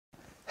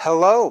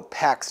Hello,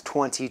 PAX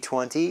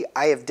 2020.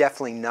 I have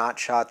definitely not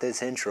shot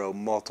this intro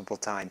multiple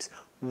times.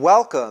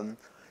 Welcome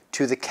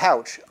to the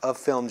couch of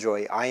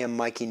FilmJoy. I am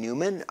Mikey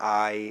Neumann.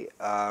 I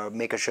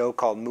make a show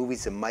called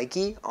Movies of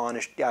Mikey on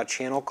a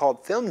channel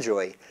called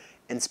FilmJoy.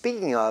 And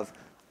speaking of,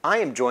 I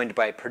am joined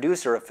by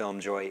producer of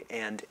FilmJoy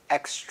and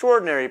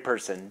extraordinary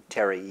person,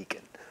 Teara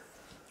Eakin.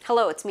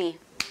 Hello, it's me.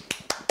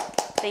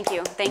 Thank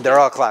you. They're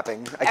all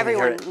clapping.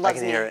 Everyone loves me. I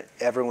can hear it.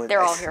 Everyone.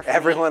 They're all here for me.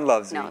 Everyone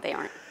loves me. No, they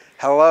aren't.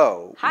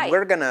 Hello. Hi.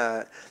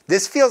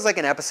 This feels like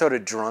an episode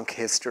of Drunk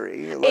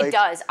History. It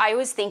does. I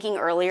was thinking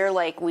earlier,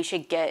 we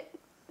should get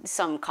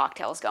some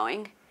cocktails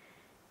going.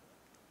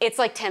 It's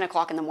like 10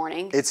 o'clock in the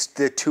morning. It's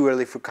too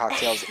early for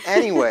cocktails.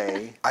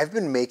 Anyway, I've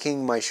been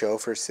making my show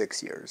for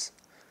 6 years.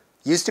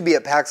 Used to be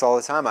at PAX all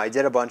the time. I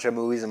did a bunch of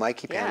Movies and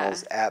Mikey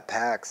panels at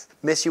PAX.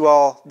 Miss you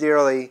all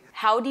dearly.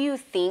 How do you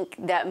think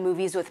that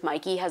Movies with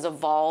Mikey has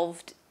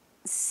evolved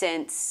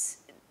since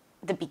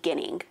the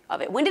beginning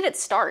of it? When did it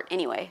start,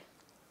 anyway?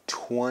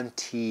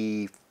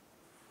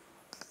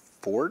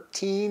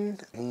 2014.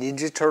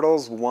 Ninja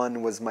Turtles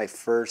 1 was my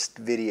first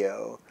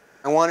video.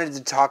 I wanted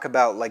to talk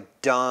about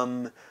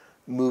dumb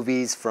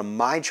movies from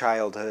my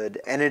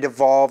childhood, and it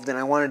evolved, and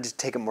I wanted to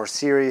take it more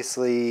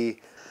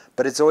seriously,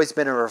 but it's always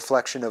been a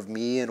reflection of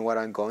me and what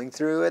I'm going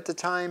through at the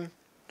time.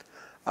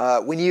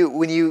 When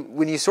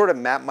you sort of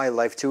map my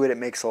life to it, it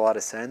makes a lot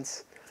of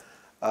sense.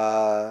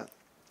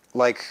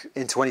 Like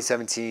in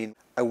 2017,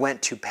 I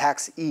went to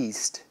PAX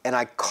East and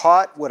I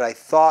caught what I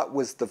thought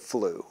was the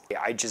flu.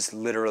 I just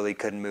literally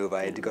couldn't move.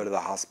 I had to go to the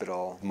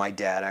hospital. My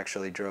dad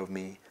actually drove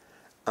me.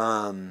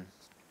 But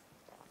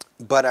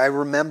I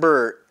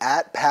remember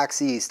at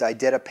PAX East, I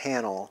did a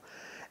panel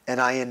and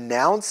I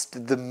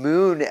announced the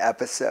Moon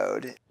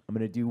episode. I'm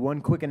going to do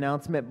one quick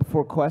announcement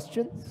before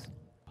questions.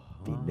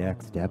 The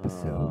next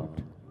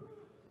episode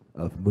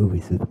of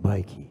Movies with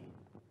Mikey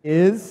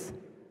is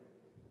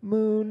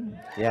Moon.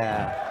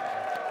 Yeah,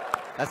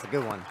 that's a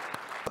good one.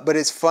 But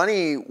it's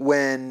funny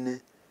because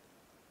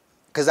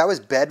I was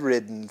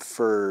bedridden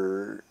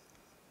for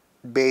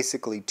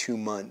basically 2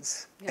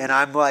 months. Yeah. And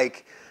I'm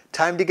like,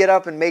 time to get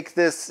up and make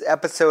this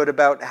episode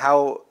about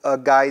how a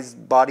guy's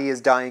body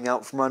is dying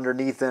out from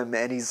underneath him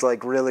and he's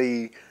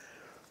really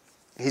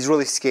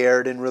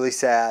scared and really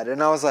sad.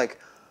 And I was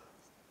like,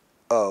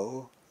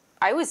 oh.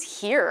 I was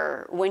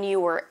here when you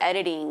were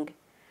editing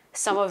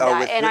some of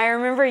that, and I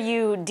remember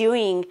you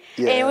doing,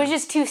 and it was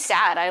just too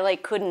sad. I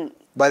couldn't.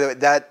 By the way,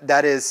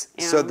 that is,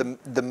 so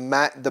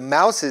the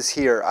mouse is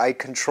here. I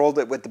controlled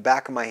it with the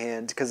back of my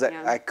hand because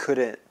I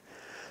couldn't.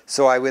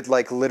 So I would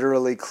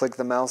literally click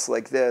the mouse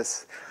like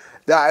this.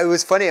 It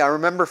was funny. I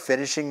remember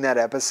finishing that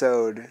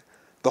episode,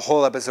 the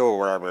whole episode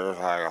where I was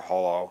like,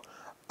 hello.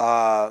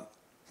 I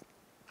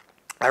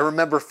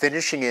remember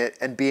finishing it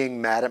and being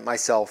mad at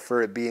myself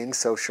for it being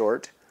so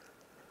short.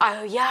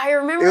 Oh, yeah, I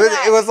remember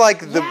that. It was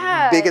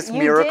the biggest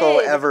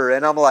miracle ever.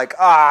 And I'm like,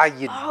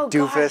 you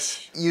doofus.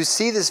 Gosh. You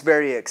see this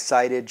very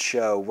excited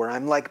show where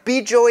I'm like,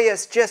 be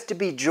joyous just to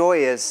be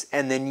joyous.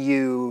 And then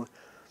you,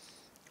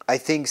 I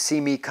think,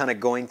 see me kind of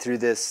going through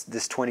this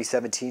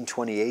 2017,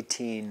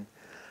 2018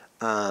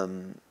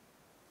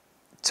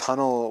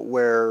 tunnel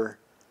where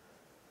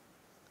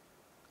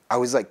I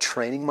was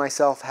training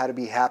myself how to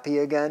be happy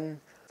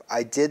again.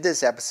 I did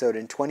this episode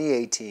in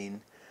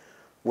 2018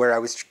 where I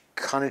was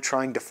kind of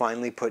trying to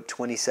finally put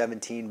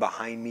 2017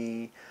 behind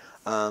me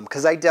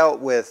because I dealt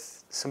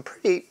with some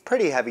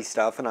pretty heavy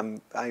stuff,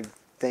 and I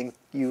thank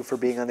you for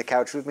being on the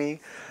couch with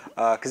me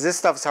because this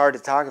stuff's hard to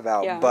talk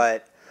about. Yeah.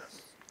 But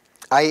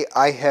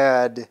I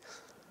had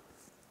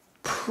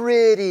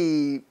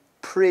pretty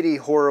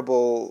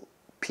horrible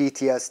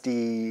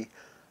PTSD,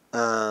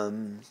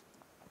 and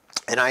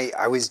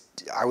I was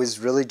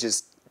really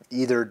just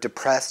either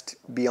depressed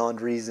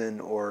beyond reason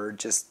or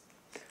just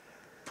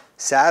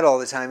sad all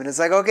the time. And it's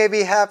like, okay,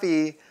 be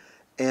happy.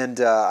 And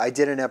I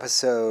did an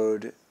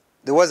episode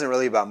that wasn't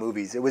really about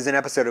movies. It was an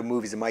episode of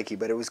Movies of Mikey,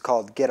 but it was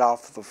called Get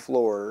Off the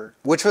Floor,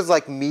 which was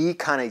me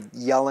kind of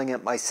yelling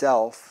at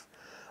myself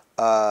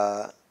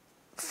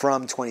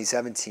from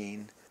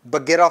 2017.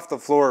 But Get Off the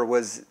Floor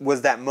was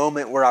that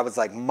moment where I was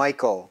like,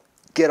 Michael,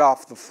 get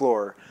off the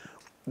floor.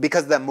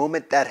 Because that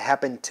moment that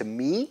happened to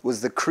me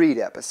was the Creed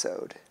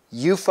episode.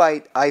 You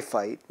fight, I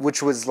fight,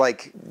 which was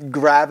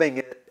grabbing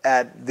it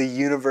at the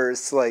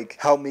universe,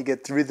 help me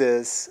get through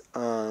this.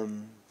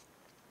 And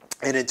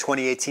in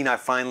 2018, I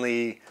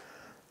finally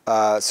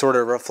sort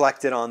of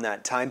reflected on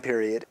that time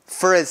period.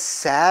 For as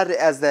sad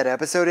as that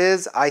episode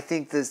is, I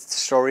think the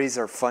stories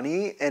are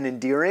funny and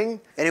endearing.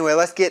 Anyway,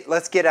 let's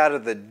get out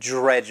of the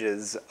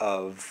dredges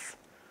of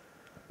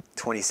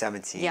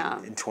 2017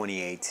 and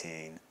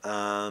 2018.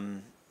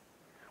 Well,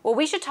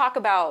 we should talk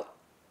about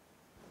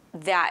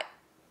that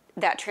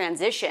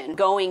transition,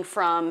 going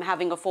from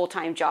having a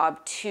full-time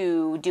job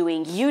to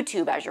doing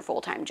YouTube as your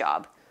full-time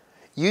job.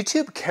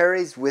 YouTube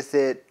carries with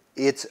it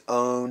its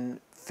own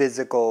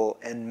physical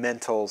and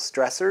mental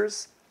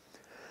stressors.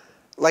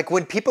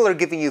 When people are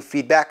giving you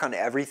feedback on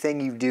everything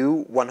you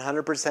do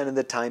 100% of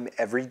the time,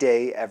 every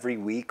day, every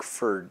week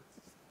for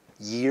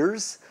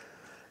years,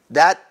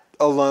 that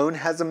alone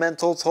has a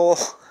mental toll.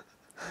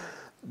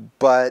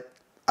 But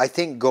I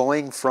think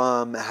going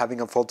from having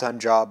a full-time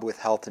job with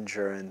health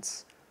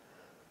insurance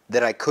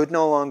that I could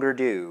no longer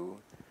do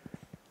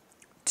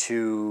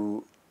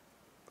to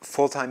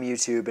full-time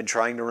YouTube and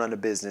trying to run a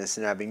business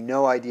and having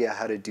no idea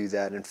how to do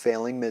that and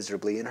failing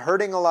miserably and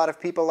hurting a lot of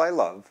people I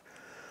love.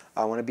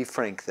 I want to be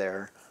frank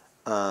there.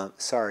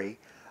 Sorry.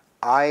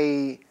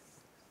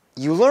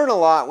 You learn a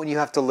lot when you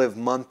have to live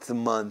month to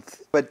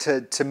month. But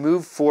to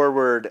move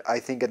forward, I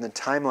think in the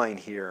timeline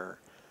here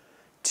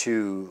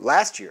to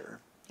last year,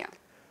 Yeah.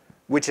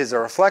 which is a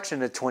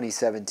reflection of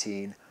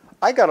 2017,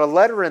 I got a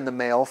letter in the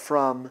mail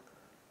from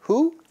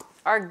who?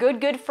 Our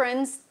good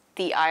friends,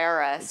 the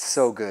IRS.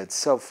 So good,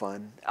 so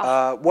fun.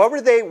 What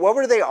were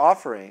they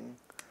offering?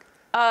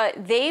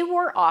 They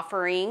were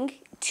offering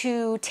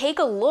to take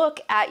a look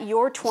at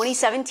your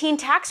 2017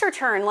 tax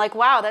return. Like,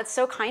 wow, that's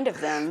so kind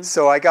of them.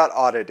 So I got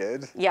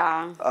audited.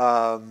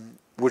 Yeah.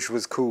 Which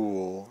was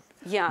cool.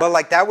 Yeah. But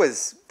like that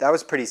was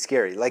pretty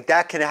scary. Like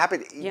that can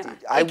happen. Yeah.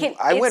 I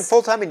went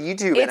full time in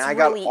YouTube and I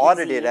got really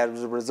audited easy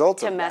as a result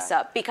to of mess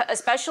that. up, because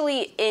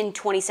especially in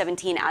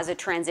 2017 as a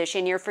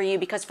transition year for you,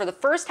 because for the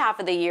first half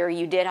of the year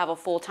you did have a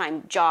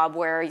full-time job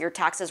where your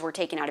taxes were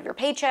taken out of your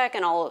paycheck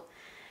and all,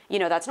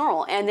 that's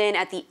normal. And then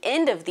at the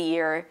end of the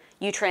year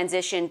you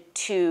transitioned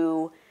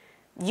to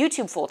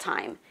YouTube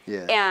full-time.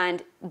 Yeah.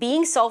 And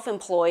being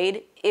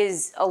self-employed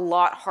is a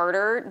lot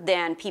harder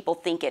than people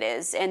think it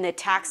is, and the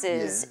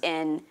taxes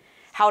and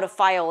how to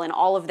file and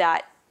all of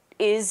that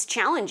is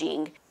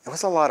challenging. It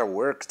was a lot of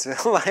work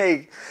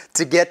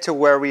to get to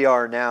where we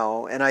are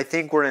now, and I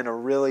think we're in a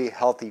really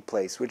healthy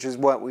place, which is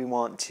what we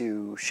want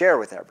to share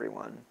with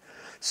everyone.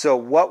 So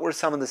what were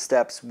some of the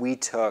steps we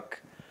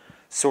took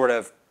sort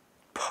of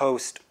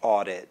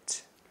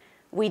post-audit?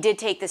 We did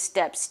take the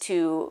steps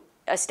to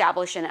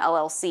establish an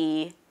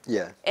LLC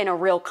in a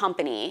real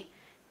company.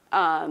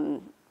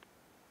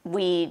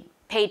 We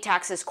paid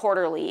taxes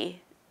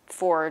quarterly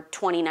for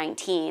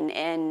 2019,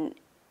 and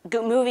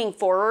moving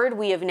forward,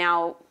 we have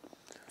now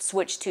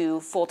switched to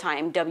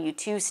full-time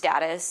W-2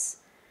 status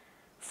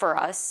for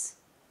us.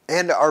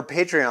 And our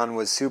Patreon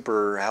was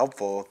super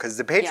helpful, because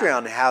the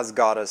Patreon has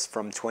got us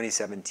from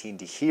 2017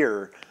 to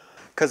here,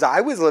 because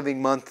I was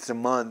living month to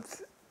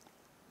month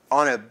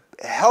on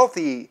a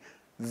healthy,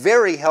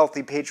 very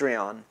healthy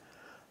Patreon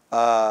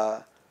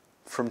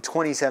from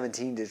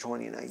 2017 to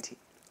 2019.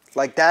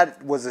 Like,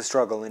 that was a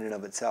struggle in and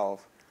of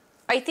itself.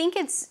 I think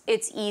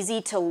it's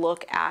easy to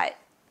look at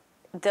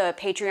the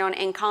Patreon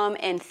income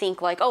and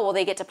think like, oh, well,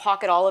 they get to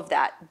pocket all of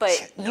that.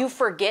 But you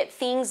forget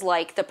things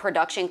like the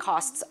production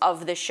costs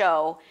of the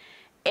show.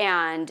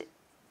 And,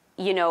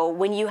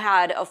 when you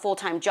had a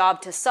full-time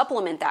job to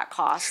supplement that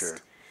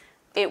cost,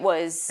 it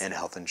was... And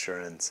health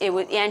insurance.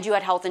 And you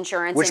had health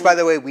insurance. Which, by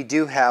the way, we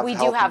do have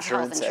health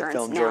insurance at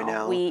health FilmJoy insurance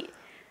now.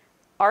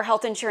 Our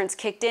health insurance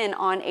kicked in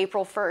on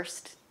April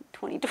 1st,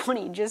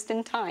 2020, just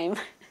in time.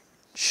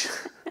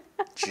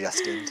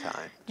 Just in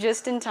time.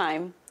 Just in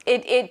time.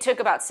 It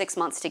took about 6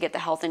 months to get the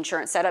health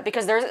insurance set up,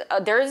 because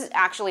there's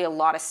actually a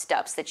lot of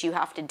steps that you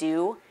have to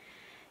do.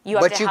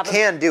 But you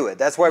can do it.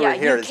 That's why we're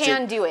here. You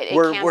can do it.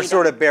 We're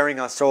sort of bearing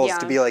our souls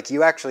to be like,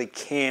 you actually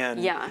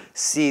can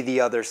see the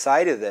other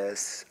side of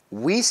this.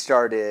 We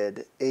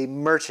started a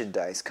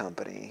merchandise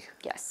company.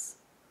 Yes.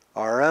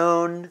 Our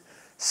own.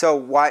 So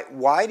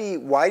why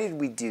did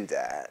we do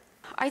that?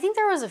 I think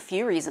there was a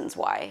few reasons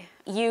why.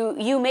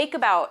 You make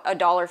about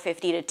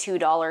 $1.50 to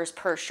 $2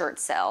 per shirt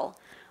sale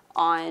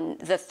on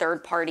the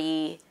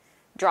third-party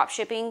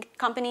dropshipping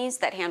companies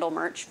that handle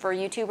merch for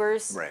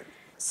YouTubers. Right.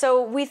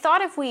 So we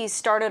thought if we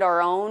started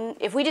our own,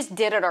 if we just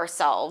did it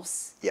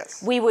ourselves,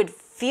 we would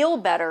feel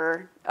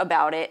better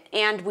about it,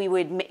 and we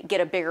would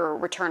get a bigger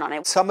return on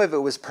it. Some of it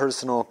was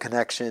personal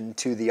connection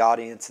to the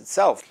audience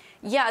itself.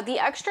 Yeah, the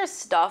extra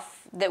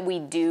stuff that we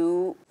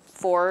do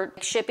for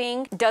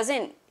shipping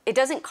doesn't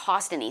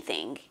cost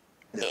anything.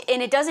 No.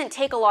 And it doesn't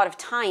take a lot of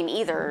time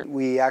either.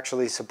 We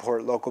actually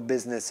support local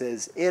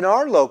businesses in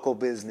our local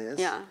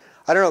business. Yeah.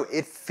 I don't know,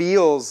 it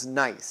feels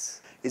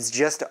nice. It's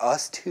just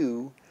us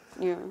two.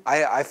 Yeah.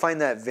 I find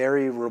that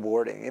very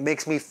rewarding. It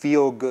makes me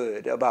feel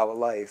good about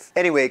life.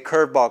 Anyway,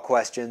 curveball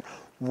question.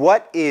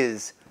 What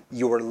is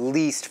your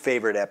least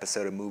favorite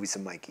episode of Movies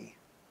of Mikey?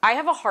 I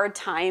have a hard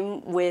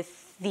time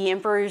with The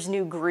Emperor's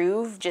New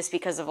Groove just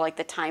because of like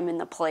the time and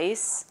the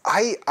place.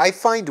 I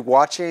find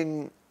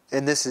watching,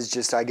 and this is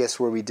just I guess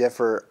where we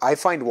differ, I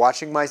find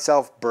watching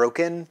myself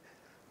broken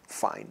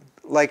fine.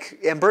 Like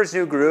Emperor's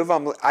New Groove,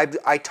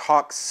 I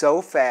talk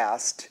so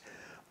fast,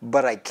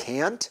 but I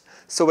can't.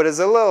 So it is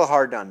a little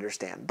hard to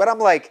understand. But I'm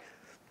like,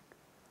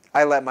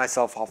 I let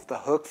myself off the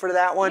hook for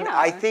that one. Yeah.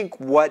 I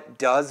think what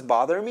does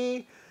bother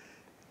me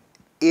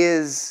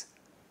is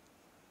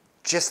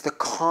just the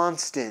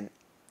constant,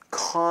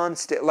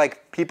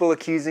 like people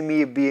accusing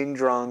me of being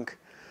drunk,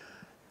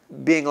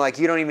 being like,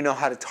 you don't even know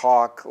how to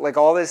talk, like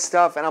all this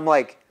stuff. And I'm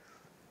like,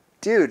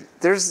 dude,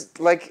 there's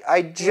like,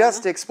 I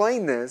just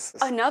explained this.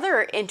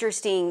 Another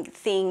interesting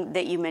thing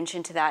that you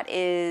mentioned to that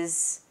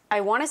is,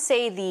 I want to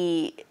say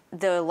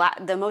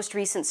the most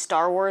recent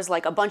Star Wars,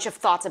 like a bunch of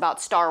thoughts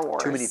about Star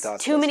Wars. Too many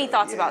thoughts. Too many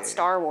thoughts about yeah.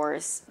 Star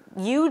Wars.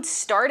 You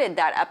started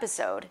that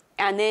episode,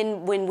 and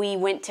then when we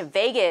went to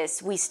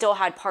Vegas, we still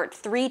had part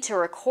 3 to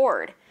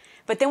record.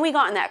 But then we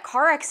got in that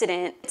car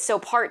accident, so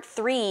part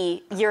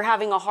 3, you're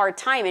having a hard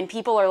time, and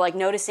people are like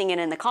noticing it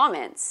in the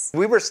comments.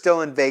 We were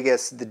still in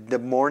Vegas the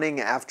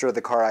morning after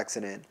the car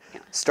accident.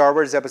 Yeah. Star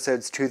Wars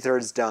episode's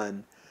 2/3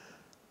 done.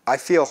 I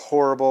feel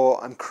horrible.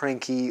 I'm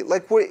cranky.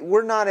 Like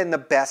we're not in the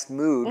best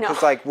mood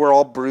because like we're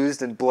all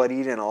bruised and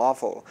bloodied and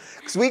awful.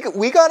 Because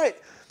we got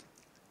it.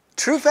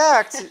 True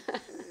fact.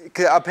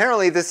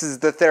 Apparently this is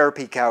the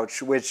therapy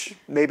couch, which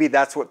maybe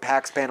that's what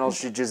PAX panels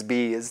should just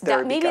be, is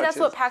therapy Maybe couches. that's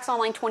what PAX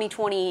Online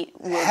 2020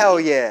 would Hell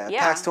be. yeah,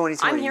 PAX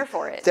 2020. I'm here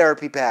for it.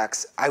 Therapy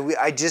PAX.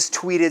 I just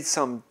tweeted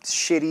some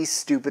shitty,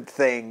 stupid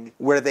thing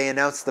where they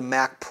announced the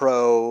Mac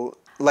Pro,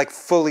 like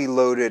fully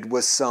loaded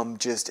with some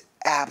just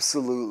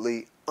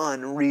absolutely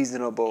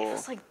unreasonable. It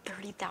was like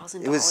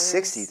 $30,000. It was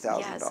 $60,000.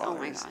 Yes, oh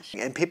my gosh.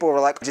 And people were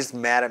like just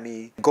mad at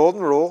me.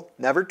 Golden rule,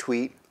 never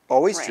tweet.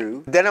 Always Right.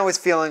 true. Then I was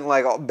feeling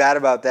like bad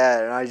about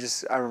that, and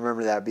I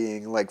remember that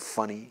being like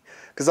funny.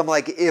 Because I'm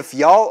like, if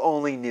y'all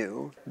only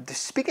knew.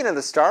 Speaking of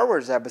the Star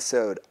Wars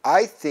episode,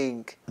 I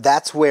think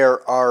that's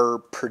where our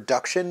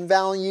production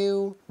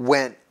value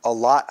went a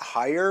lot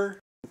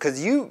higher.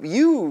 Because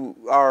you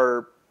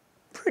are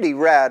pretty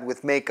rad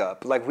with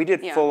makeup. Like we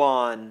did full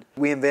on.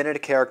 We invented a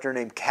character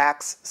named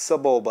Cax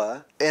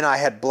Sebulba, and I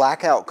had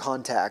blackout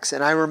contacts.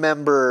 And I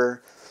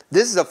remember,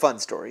 this is a fun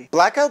story.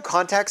 Blackout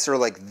contacts are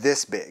like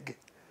this big.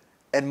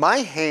 And my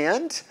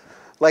hand,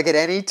 like at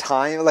any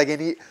time,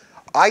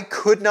 I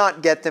could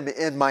not get them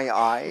in my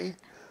eye.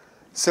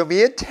 So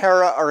me and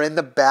Teara are in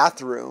the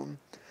bathroom,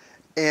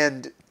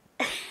 and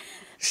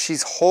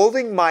she's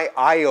holding my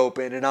eye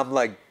open, and I'm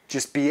like,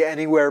 just be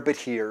anywhere but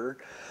here.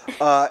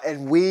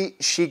 And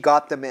she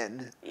got them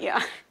in.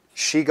 Yeah.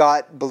 She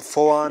got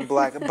full on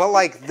black, but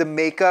like the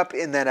makeup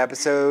in that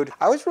episode,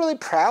 I was really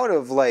proud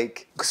of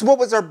because what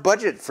was our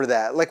budget for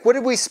that? Like, what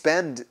did we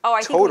spend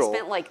I total? think we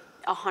spent like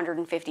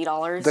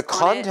 $150. The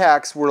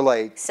contacts were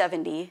like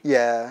 70.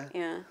 Yeah.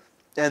 Yeah.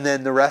 And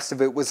then the rest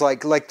of it was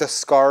like the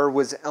scar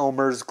was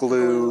Elmer's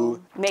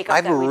glue. Makeup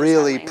I'm that we just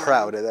really had laying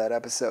proud around. of that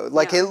episode.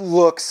 Like it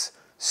looks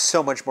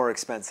so much more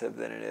expensive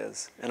than it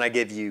is. And I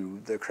give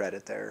you the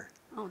credit there.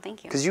 Oh,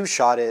 thank you. Because you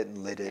shot it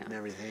and lit it and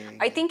everything.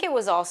 I think it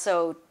was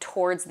also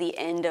towards the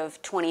end of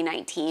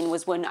 2019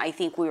 was when I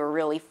think we were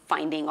really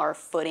finding our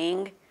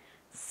footing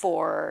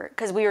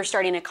because we were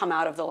starting to come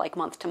out of the like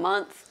month to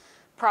month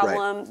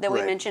problem that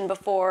we mentioned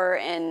before,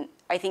 and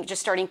I think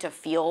just starting to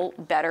feel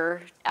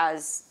better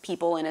as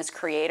people and as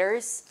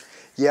creators.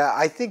 Yeah,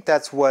 I think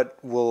that's what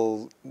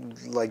will,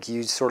 like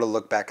you sort of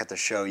look back at the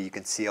show, you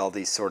can see all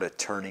these sort of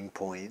turning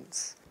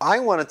points. I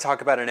want to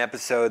talk about an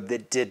episode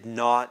that did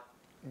not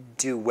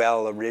do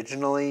well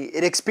originally.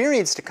 It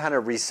experienced a kind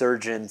of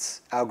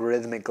resurgence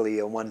algorithmically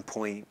at one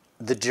point,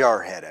 the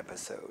Jarhead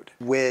episode,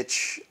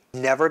 which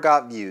never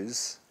got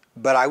views,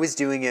 but I was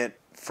doing it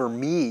for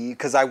me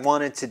because I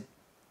wanted to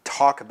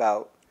talk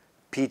about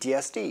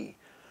PTSD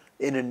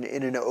in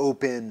an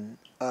open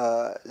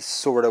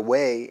sort of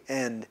way,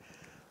 and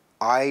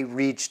I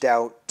reached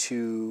out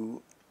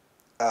to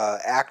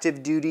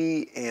active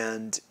duty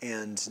and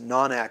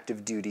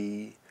non-active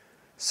duty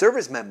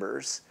service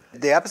members.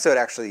 The episode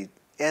actually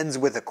ends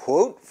with a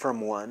quote from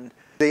one.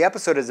 The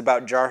episode is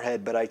about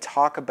Jarhead, but I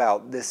talk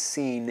about this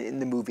scene in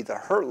the movie The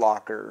Hurt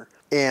Locker.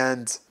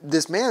 And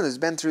this man has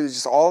been through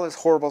just all this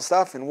horrible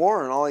stuff in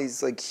war and all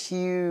these like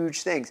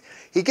huge things.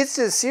 He gets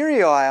to the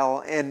cereal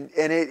aisle and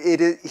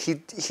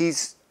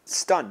he's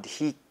stunned.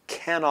 He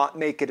cannot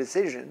make a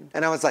decision.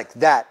 And I was like,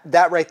 that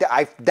right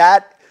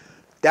there,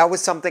 that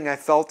was something I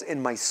felt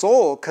in my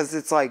soul, because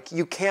it's like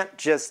you can't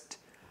just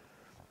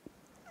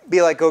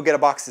be like, go get a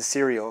box of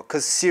cereal,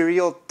 because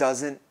cereal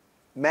doesn't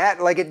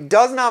matter. Like, it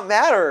does not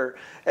matter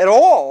at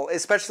all,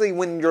 especially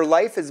when your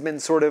life has been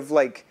sort of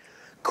like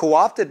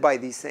co-opted by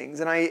these things.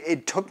 And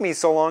it took me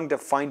so long to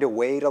find a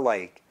way to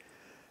like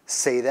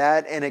say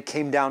that, and it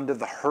came down to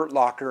The Hurt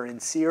Locker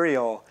and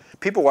cereal.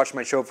 People watch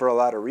my show for a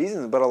lot of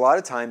reasons, but a lot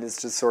of times it's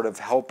to sort of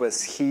help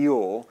us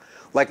heal.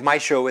 Like, my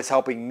show is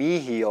helping me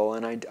heal,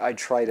 and I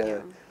try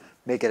to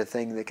make it a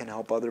thing that can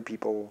help other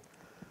people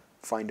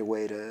find a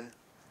way to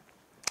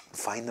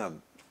find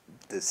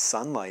the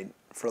sunlight,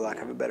 for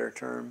lack of a better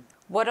term.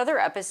 What other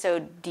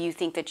episode do you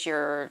think that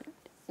you're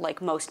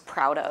like most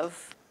proud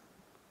of?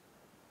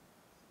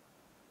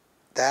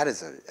 That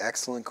is an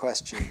excellent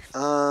question.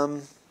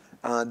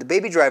 The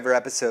Baby Driver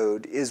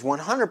episode is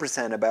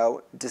 100%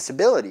 about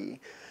disability,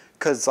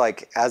 because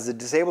like, as a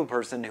disabled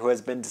person who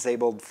has been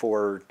disabled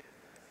for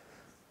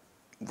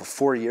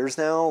 4 years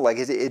now, like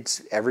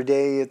it's every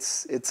day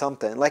it's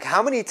something. Like,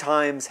 how many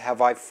times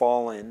have I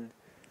fallen?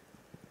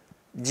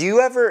 Do you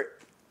ever,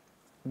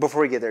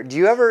 before we get there, do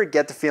you ever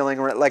get the feeling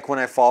like when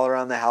I fall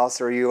around the house,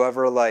 or are you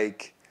ever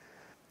like,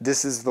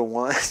 this is the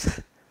one?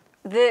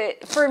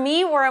 For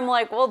me, where I'm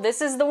like, well,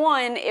 this is the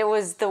one, it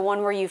was the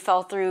one where you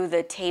fell through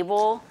the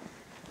table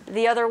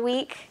the other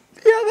week.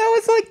 Yeah, that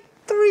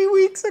 3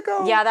 weeks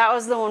ago. Yeah, that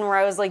was the one where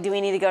I was like, do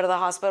we need to go to the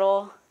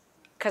hospital?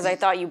 Because I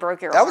thought you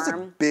broke your That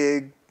arm.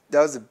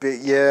 That was a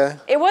big, yeah.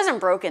 It wasn't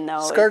broken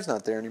though. Scar's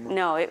not there anymore.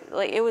 No,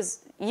 it was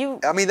you.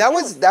 I mean, that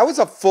was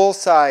a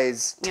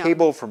full-size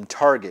table from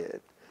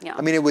Target. Yeah.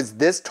 I mean, it was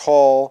this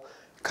tall,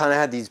 kind of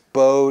had these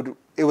bowed,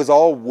 it was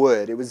all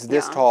wood. It was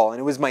this tall, and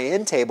it was my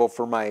end table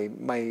for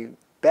my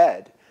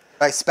bed.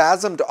 I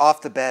spasmed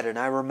off the bed, and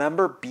I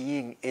remember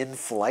being in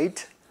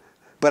flight,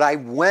 but I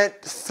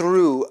went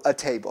through a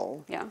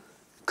table. Yeah.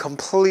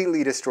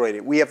 Completely destroyed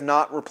it. We have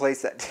not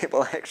replaced that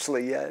table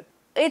actually yet.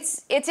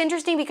 It's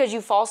interesting because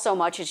you fall so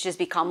much, it's just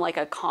become like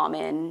a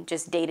common,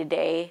 just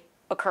day-to-day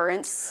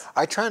occurrence.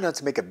 I try not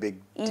to make a big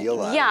deal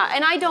out of it. Yeah,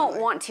 and I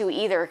don't want to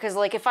either, because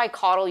like if I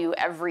coddle you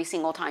every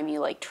single time you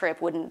like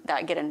trip, wouldn't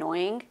that get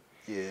annoying?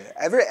 Yeah,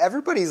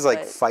 everybody's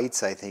like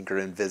fights, I think, are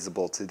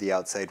invisible to the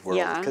outside world.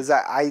 Yeah. Because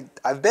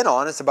I've been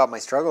honest about my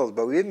struggles,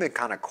 but we've been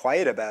kind of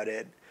quiet about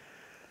it.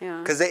 Yeah.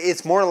 Because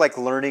it's more like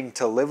learning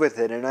to live with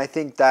it, and I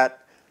think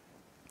that,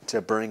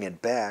 to bring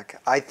it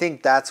back, I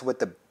think that's what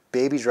the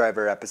Baby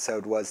Driver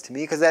episode was to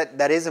me, because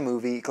that is a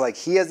movie. Like,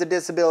 he has a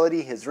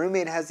disability, his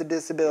roommate has a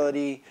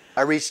disability.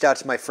 I reached out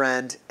to my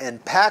friend,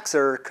 and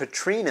Paxer,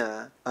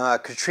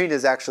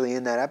 Katrina's actually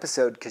in that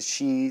episode because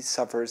she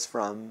suffers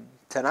from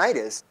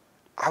tinnitus.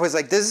 I was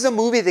like, this is a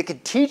movie that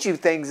could teach you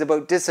things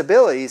about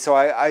disability. So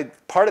I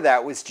part of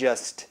that was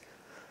just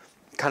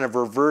kind of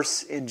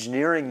reverse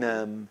engineering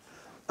them.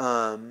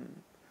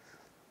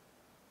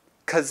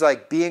 Because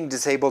like being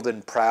disabled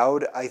and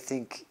proud, I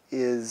think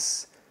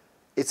it's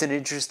an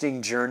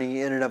interesting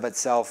journey in and of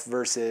itself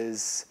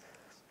versus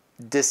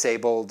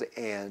disabled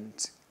and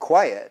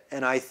quiet.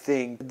 And I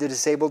think the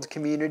disabled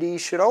community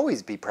should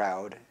always be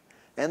proud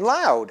and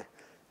loud.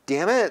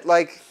 Damn it.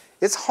 Like,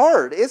 it's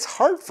hard. It's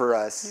hard for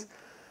us.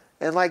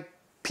 And like,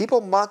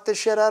 people mock the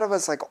shit out of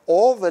us like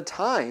all the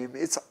time.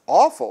 It's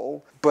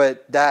awful.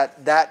 But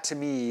that to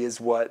me is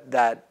what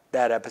that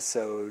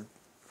episode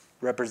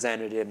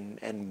represented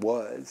and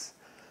was.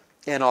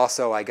 And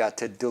also I got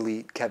to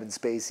delete Kevin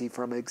Spacey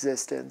from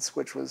existence,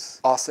 which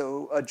was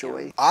also a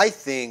joy. Yeah. I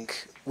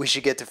think we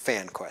should get to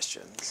fan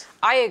questions.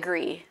 I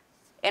agree.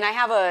 And I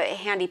have a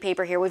handy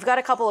paper here. We've got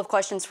a couple of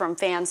questions from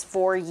fans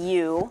for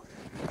you.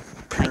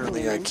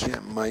 Apparently I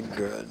can't mic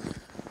good.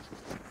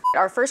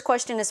 Our first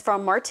question is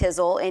from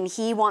Martizzle, and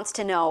he wants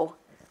to know,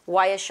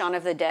 why is Shaun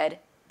of the Dead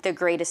the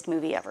greatest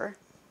movie ever?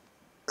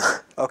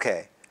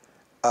 Okay.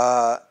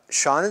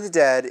 Shaun of the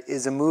Dead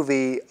is a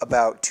movie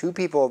about two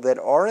people that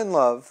are in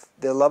love,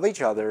 they love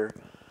each other,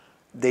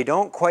 they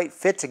don't quite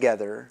fit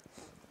together,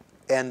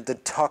 and the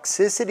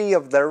toxicity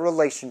of their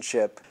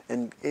relationship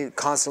and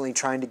constantly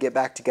trying to get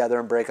back together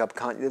and break up,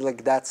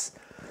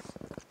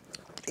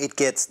 it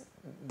gets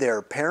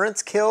their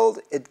parents killed,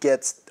 it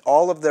gets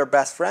all of their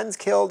best friends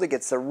killed, it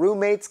gets their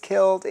roommates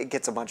killed, it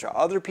gets a bunch of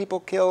other people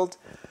killed,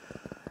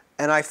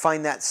 and I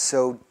find that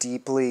so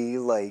deeply,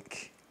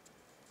 like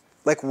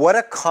what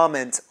a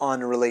comment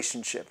on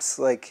relationships.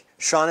 Like,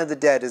 Shaun of the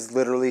Dead is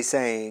literally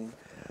saying,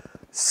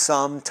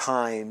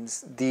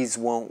 sometimes these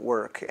won't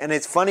work. And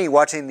it's funny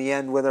watching the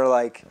end where they're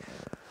like,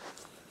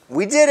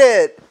 we did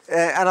it.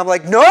 And I'm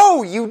like,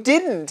 no, you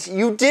didn't.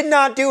 You did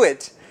not do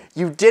it.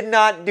 You did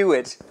not do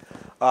it.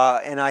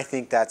 And I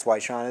think that's why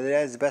Shaun of the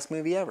Dead is the best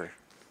movie ever.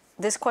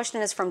 This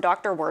question is from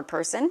Dr.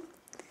 Wordperson.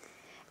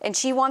 And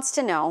she wants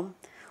to know,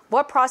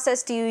 what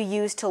process do you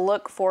use to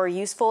look for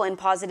useful and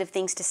positive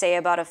things to say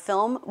about a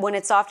film when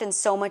it's often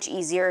so much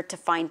easier to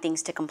find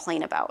things to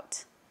complain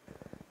about?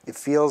 It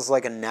feels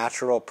like a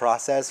natural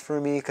process for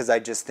me because I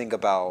just think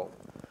about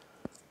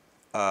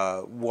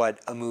what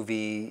a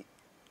movie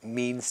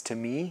means to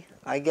me,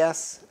 I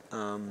guess,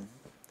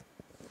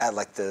 at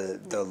like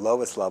the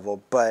lowest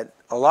level. But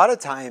a lot of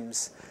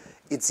times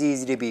it's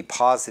easy to be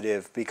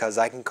positive because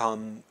I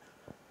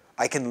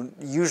can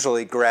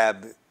usually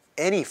grab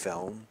any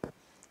film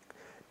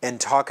and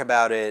talk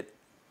about it,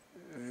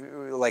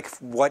 like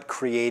what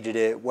created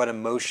it, what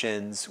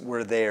emotions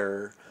were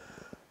there.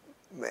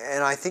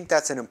 And I think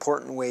that's an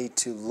important way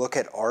to look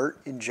at art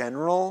in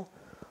general.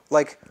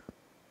 Like,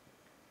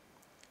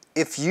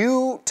 if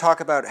you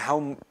talk about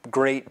how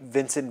great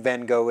Vincent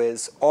van Gogh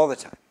is all the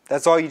time,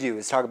 that's all you do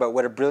is talk about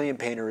what a brilliant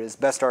painter is,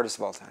 best artist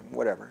of all time,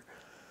 whatever.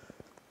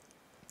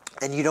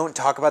 And you don't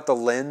talk about the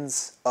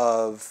lens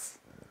of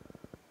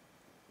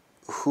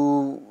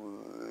who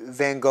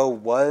Van Gogh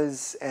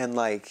was and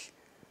like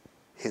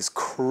his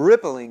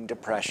crippling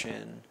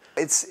depression.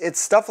 It's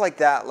stuff like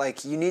that.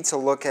 Like, you need to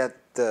look at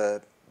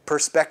the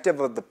perspective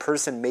of the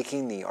person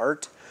making the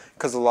art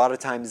because a lot of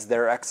times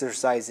they're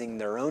exercising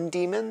their own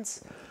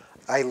demons.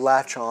 I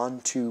latch on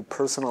to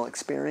personal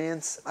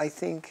experience, I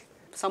think.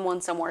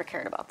 Someone somewhere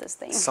cared about this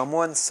thing.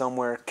 Someone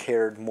somewhere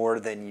cared more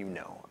than you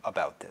know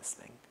about this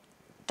thing.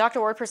 Dr.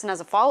 Wordperson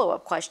has a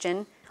follow-up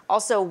question.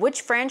 Also,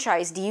 which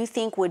franchise do you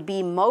think would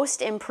be most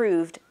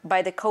improved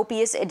by the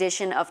copious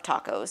addition of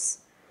tacos?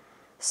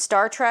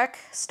 Star Trek,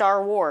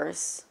 Star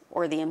Wars,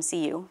 or the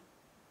MCU?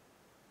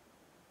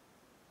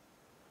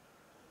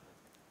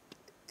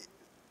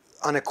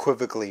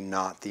 Unequivocally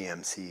not the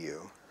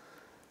MCU.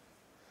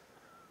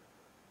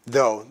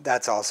 Though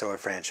that's also a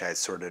franchise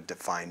sort of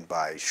defined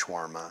by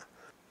shawarma.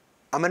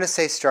 I'm going to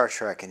say Star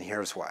Trek, and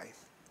here's why.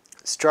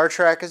 Star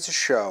Trek is a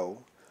show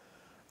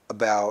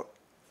about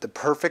the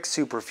perfect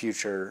super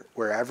future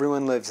where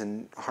everyone lives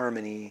in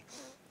harmony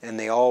and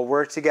they all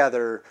work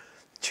together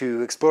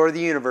to explore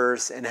the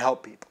universe and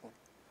help people.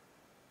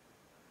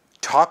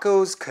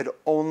 Tacos could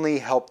only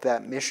help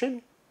that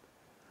mission.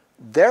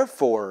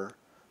 Therefore,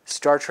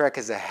 Star Trek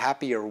is a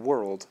happier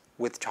world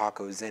with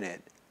tacos in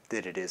it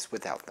than it is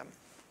without them.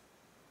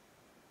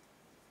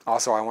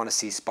 Also, I want to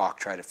see Spock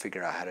try to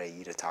figure out how to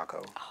eat a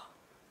taco.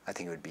 I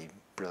think it would be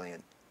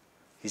brilliant.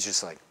 He's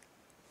just like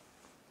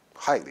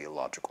highly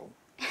illogical.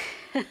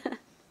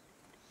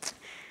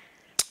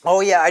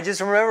 Oh yeah, I just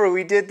remember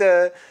we did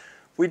the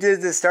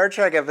Star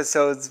Trek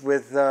episodes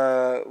with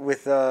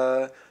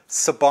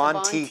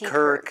Sabanti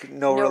Kirk,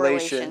 no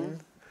relation.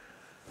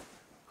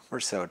 We're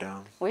so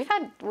dumb. We've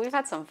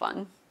had some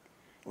fun.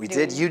 We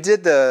did. You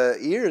did the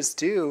ears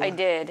too. I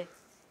did.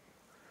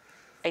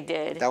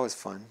 That was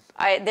fun.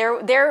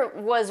 There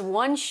was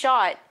one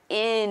shot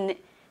in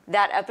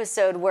that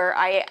episode where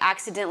I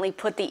accidentally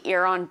put the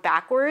ear on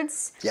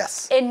backwards.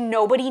 Yes. And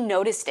nobody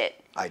noticed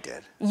it. I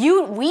did.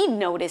 We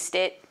noticed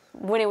it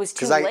when it was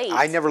too late. Because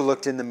I never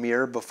looked in the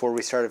mirror before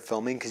we started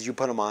filming, because you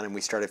put them on and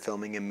we started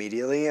filming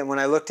immediately. And when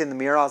I looked in the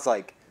mirror, I was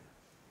like...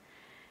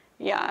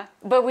 Yeah,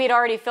 but we'd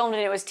already filmed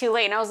and it was too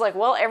late. And I was like,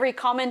 well, every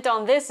comment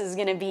on this is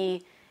going to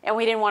be... And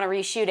we didn't want to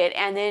reshoot it.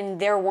 And then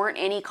there weren't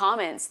any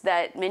comments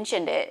that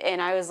mentioned it.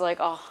 And I was like,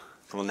 oh...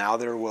 Well, now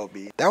there will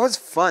be. That was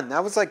fun.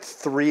 That was like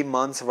 3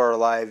 months of our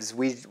lives.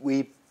 We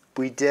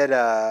did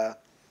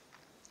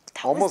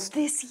almost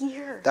this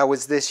year. That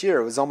was this year.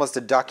 It was almost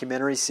a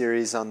documentary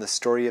series on the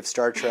story of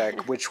Star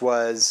Trek, which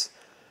was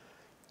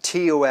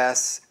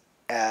TOS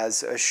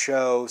as a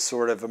show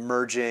sort of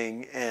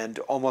emerging and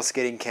almost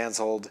getting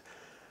canceled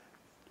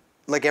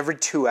like every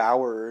 2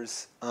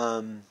 hours.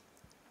 And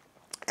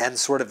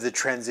sort of the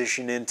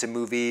transition into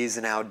movies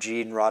and how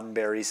Gene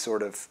Roddenberry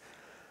sort of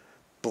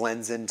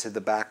blends into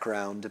the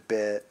background a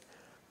bit.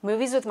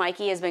 Movies with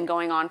Mikey has been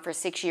going on for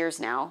 6 years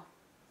now.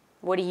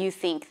 What do you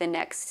think the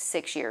next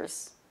 6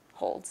 years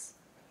holds?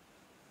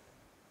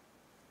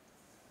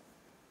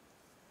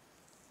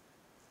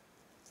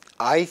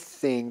 I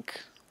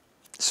think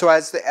so.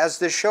 As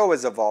the show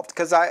has evolved,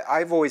 because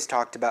I've always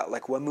talked about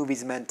like what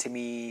movies meant to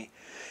me,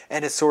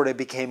 and it sort of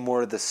became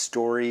more the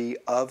story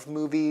of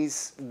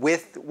movies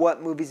with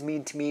what movies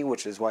mean to me,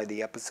 which is why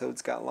the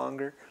episodes got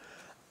longer.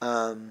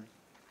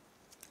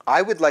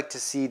 I would like to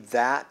see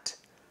that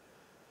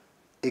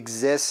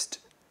exist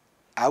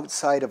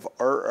outside of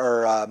art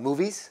or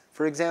movies,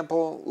 for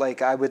example.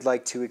 Like I would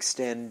like to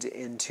extend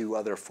into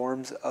other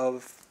forms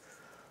of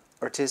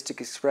artistic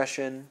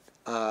expression.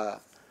 Man,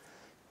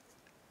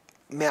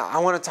 I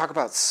want to talk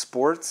about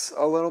sports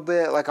a little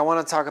bit. Like I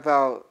want to talk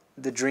about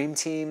the Dream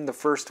Team, the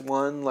first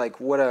one. Like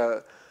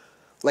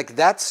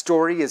that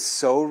story is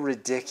so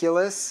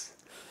ridiculous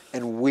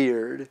and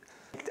weird.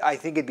 I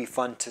think it'd be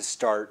fun to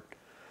start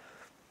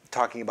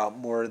talking about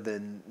more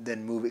than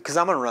movies, because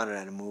I'm gonna run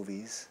out of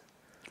movies.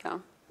 Yeah.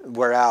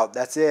 We're out.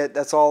 That's it.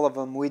 That's all of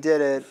them. We did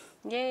it.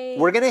 Yay.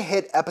 We're gonna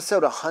hit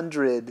episode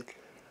 100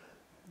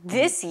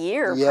 this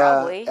year,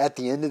 probably. At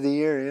the end of the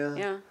year.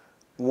 Yeah.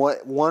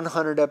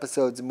 100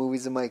 episodes of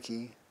Movies of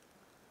Mikey.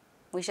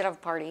 We should have a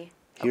party.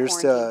 Here's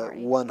to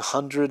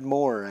 100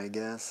 more, I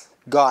guess.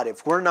 God,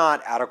 if we're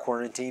not out of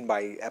quarantine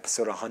by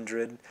episode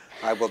 100,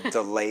 I will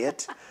delay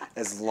it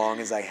as long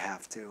as I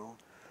have to.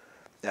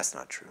 That's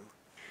not true.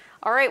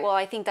 All right, well,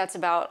 I think that's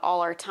about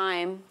all our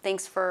time.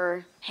 Thanks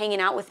for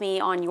hanging out with me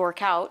on your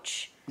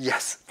couch.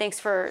 Yes. Thanks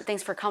for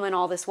coming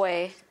all this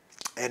way.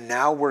 And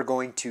now we're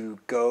going to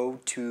go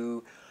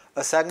to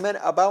a segment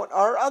about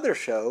our other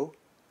show,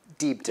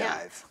 Deep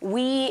Dive. Yeah.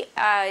 We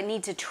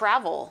need to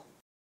travel.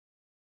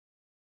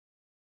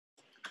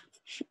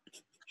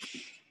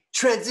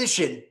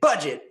 Transition,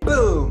 budget,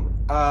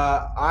 boom!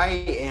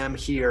 I am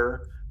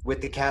here with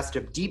the cast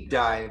of Deep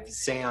Dive,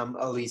 Sam,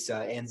 Elisa,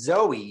 and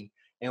Zoe.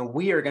 And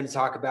we are going to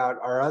talk about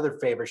our other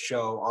favorite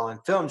show on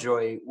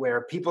FilmJoy,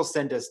 where people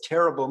send us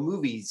terrible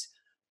movies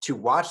to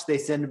watch. They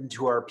send them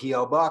to our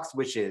P.O. box,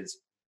 which is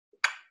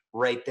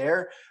right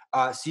there.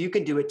 So you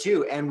can do it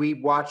too. And we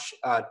watch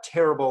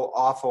terrible,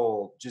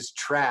 awful, just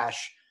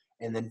trash,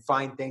 and then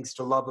find things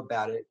to love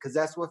about it, because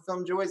that's what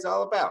FilmJoy is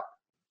all about.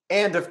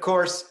 And of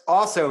course,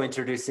 also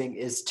introducing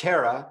is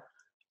Teara,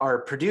 our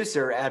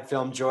producer at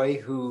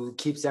FilmJoy, who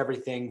keeps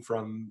everything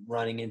from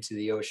running into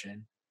the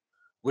ocean,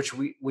 which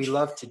we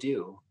love to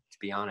do, to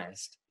be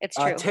honest. It's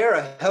true.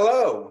 Teara,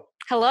 hello.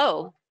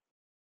 Hello.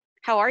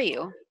 How are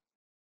you?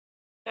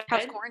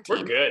 How's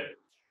quarantine? We're good.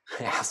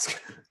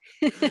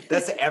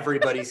 That's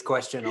everybody's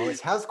question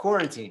always. How's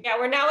quarantine? Yeah,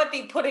 we're now at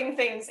the putting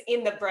things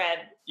in the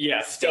bread.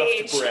 Yeah,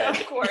 stage stuffed bread.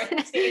 Of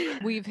quarantine.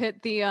 We've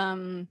hit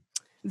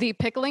the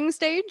pickling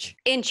stage.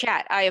 In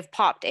chat, I have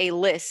popped a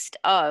list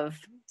of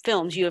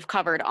films you have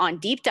covered on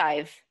Deep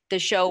Dive, the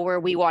show where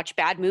we watch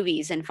bad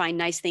movies and find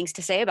nice things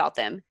to say about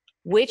them.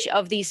 Which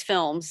of these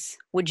films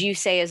would you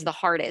say is the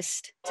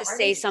hardest to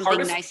say something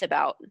nice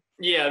about?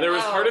 Yeah, there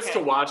was Oh, hardest okay.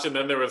 to watch, and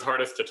then there was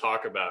hardest to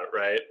talk about,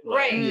 right?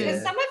 Right, because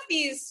Yeah. some of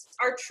these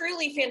are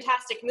truly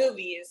fantastic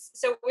movies,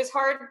 so it was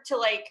hard to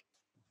like.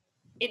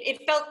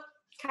 It felt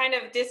kind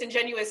of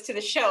disingenuous to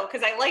the show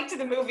because I liked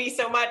the movie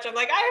so much. I'm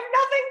like, I have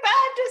nothing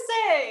bad to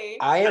say.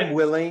 I am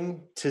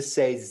willing to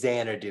say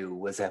Xanadu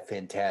was a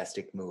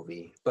fantastic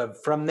movie,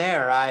 but from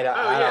there, I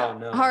don't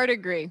know. Hard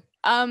agree.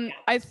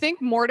 I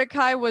think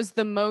Mordecai was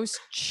the most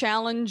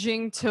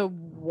challenging to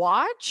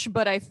watch,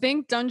 but I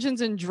think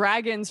Dungeons and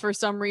Dragons, for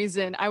some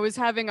reason, I was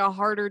having a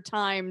harder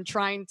time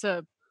trying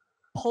to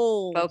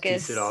pull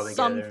Focus. Piece it all together.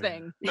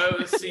 something.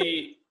 Oh,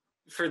 see,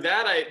 for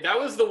that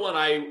was the one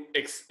I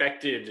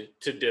expected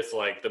to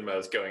dislike the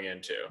most going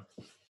into.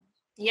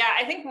 Yeah,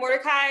 I think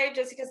Mordecai,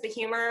 just because the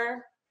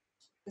humor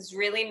is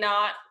really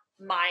not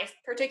my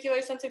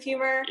particular sense of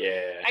humor.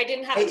 Yeah. I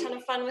didn't have a ton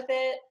of fun with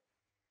it.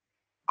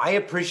 I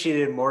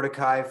appreciated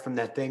Mordecai from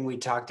that thing we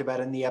talked about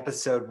in the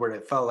episode where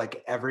it felt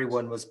like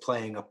everyone was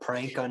playing a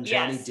prank on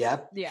Johnny Yes.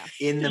 Depp Yeah.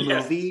 in the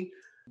Yes. movie.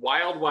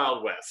 Wild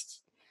Wild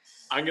West.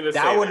 I'm gonna say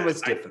That one that.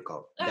 was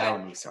difficult. Okay. That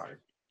one was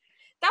hard.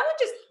 That one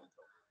just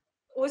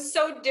was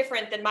so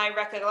different than my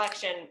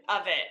recollection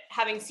of it,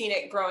 having seen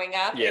it growing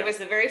up. Yeah. It was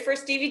the very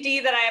first DVD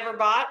that I ever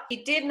bought.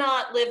 It did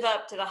not live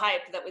up to the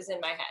hype that was in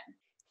my head.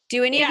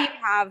 Do any of Yeah. you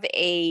have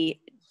a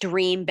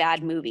dream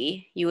bad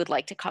movie you would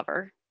like to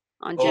cover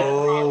on Gem?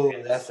 Oh,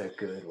 that's a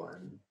good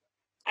one.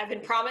 I've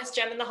been promised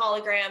Gem and the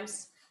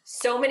Holograms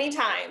so many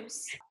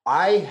times.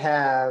 I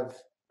have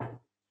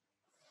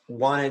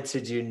wanted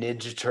to do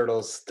Ninja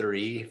Turtles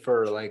 3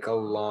 for like a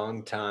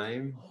long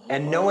time,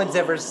 and no one's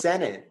ever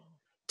sent it.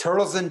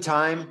 Turtles in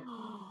Time,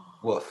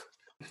 woof.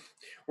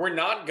 We're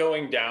not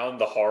going down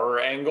the horror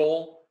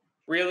angle,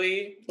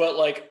 really, but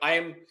like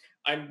I'm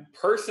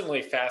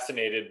personally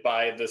fascinated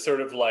by the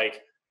sort of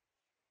like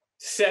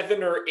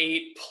 7 or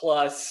 8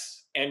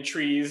 plus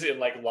entries in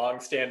like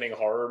long-standing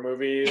horror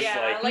movies.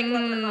 Yeah, like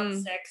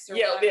Leprechaun 6 or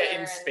whatever. yeah, in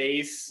and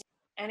space.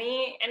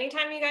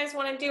 Anytime you guys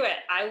want to do it,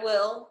 I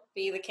will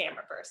be the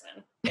camera person.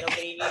 It'll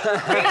be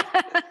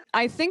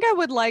I think I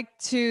would like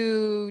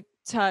to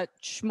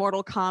touch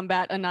Mortal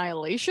Kombat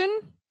Annihilation,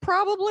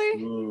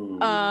 probably. Ooh.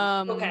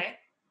 okay.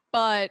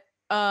 But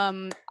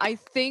I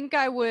think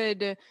I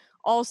would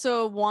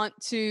also want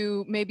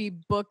to maybe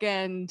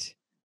bookend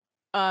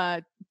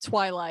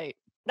Twilight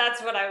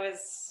That's what I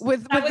was.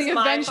 with that was the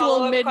my eventual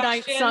follow-up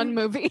Midnight question Sun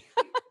movie.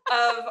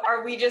 Of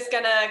are we just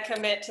gonna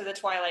commit to the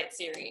Twilight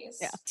series?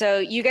 Yeah. So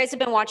you guys have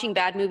been watching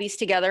bad movies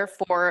together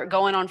for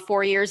going on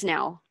 4 years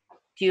now.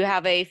 Do you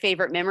have a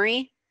favorite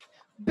memory?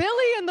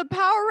 Billy and the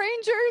Power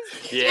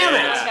Rangers.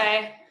 Yeah.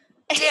 Okay.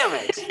 Damn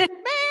it. Man,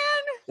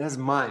 That's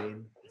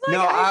mine. like,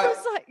 No, I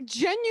was like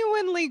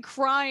genuinely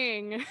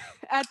crying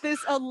at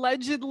this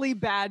allegedly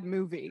bad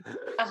movie.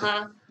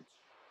 Uh-huh.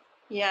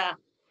 Yeah.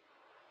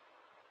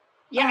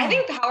 Yeah, I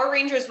think Power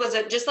Rangers was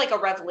just like a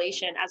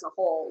revelation as a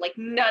whole. Like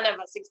none of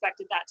us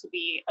expected that to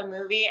be a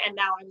movie, and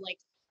now I'm like,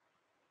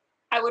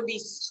 I would be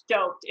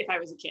stoked if I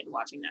was a kid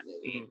watching that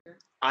movie.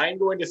 I'm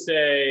going to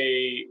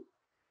say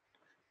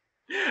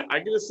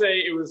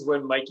it was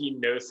when Mikey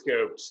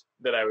no-scoped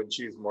that I would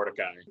choose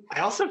Mordecai.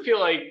 I also feel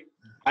like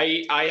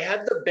I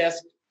had the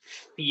best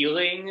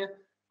feeling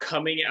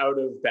coming out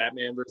of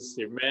Batman vs.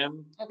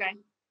 Superman Okay.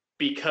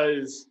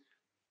 because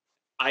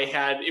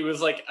it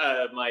was like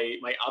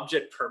my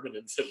object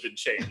permanence had been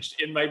changed.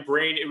 In my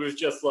brain, it was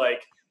just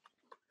like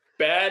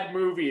bad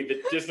movie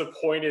that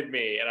disappointed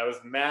me, and I was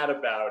mad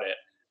about it.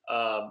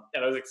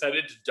 And I was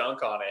excited to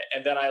dunk on it.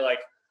 And then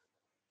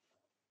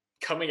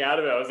coming out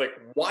of it, I was like,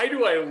 why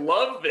do I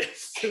love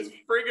this? This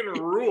friggin'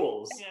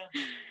 rules.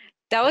 Yeah.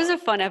 That was a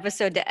fun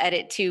episode to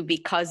edit too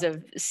because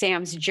of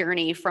Sam's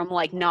journey from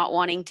like not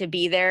wanting to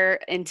be there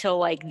until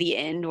like the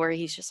end where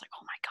he's just like,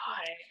 oh my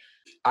God.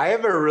 I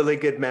have a really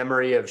good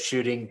memory of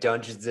shooting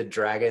Dungeons and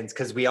Dragons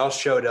because we all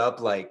showed up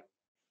like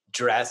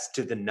dressed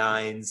to the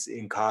nines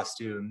in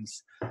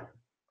costumes.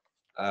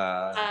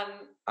 I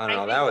don't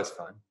know. That was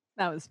fun.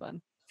 That was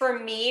fun. For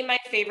me, my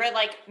favorite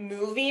like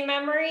movie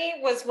memory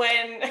was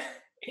when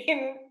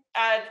in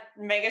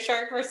Mega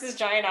Shark versus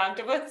Giant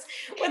Octopus,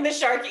 when the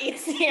shark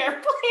eats the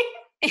airplane.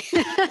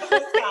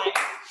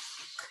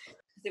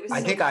 It was I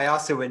so think I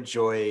also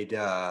enjoyed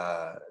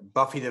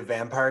Buffy the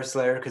Vampire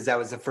Slayer because that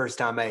was the first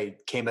time I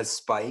came as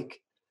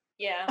Spike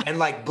yeah. and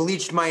like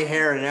bleached my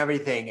hair and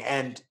everything.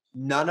 And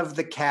none of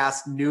the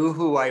cast knew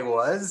who I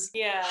was.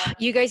 Yeah.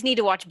 You guys need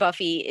to watch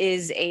Buffy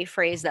is a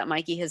phrase that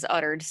Mikey has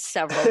uttered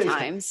several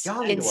times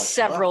Y'all need in to watch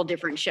several Buffy.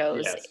 different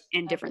shows Yes.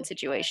 in different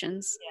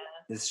situations.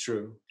 It's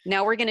true.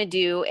 Now we're going to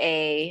do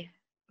a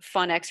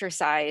fun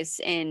exercise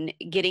in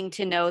getting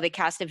to know the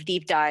cast of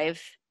Deep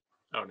Dive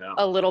Oh no.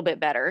 a little bit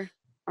better.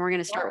 And we're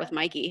going to start with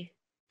Mikey.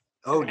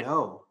 Oh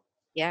no.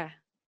 Yeah.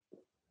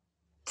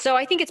 So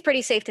I think it's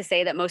pretty safe to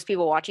say that most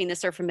people watching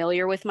this are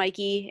familiar with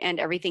Mikey and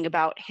everything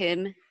about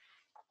him.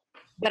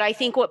 But I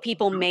think what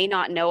people may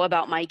not know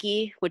about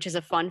Mikey, which is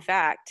a fun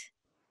fact,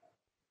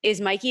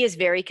 is Mikey is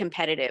very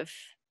competitive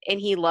and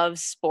he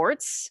loves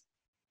sports.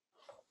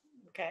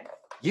 Okay.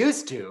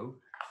 Used to.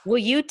 Will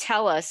you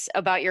tell us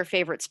about your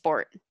favorite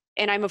sport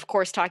And I'm, of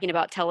course, talking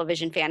about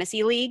Television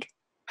Fantasy League.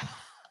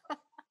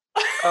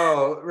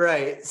 Oh,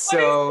 right.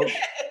 So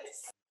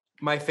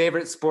my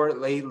favorite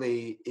sport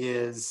lately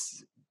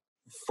is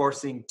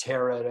forcing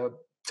Teara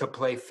to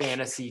play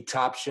Fantasy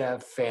Top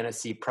Chef,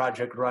 Fantasy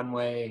Project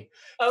Runway,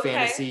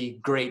 Fantasy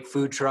Great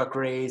Food Truck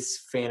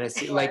Race,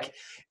 Fantasy. Like,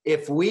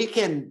 if we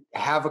can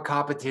have a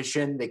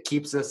competition that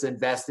keeps us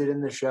invested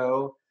in the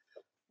show,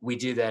 we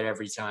do that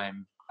every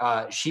time.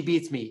 She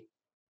beats me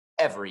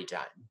every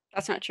time.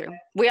 That's not true.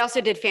 We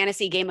also did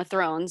Fantasy Game of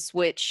Thrones,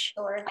 which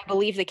I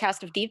believe the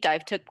cast of Deep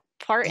Dive took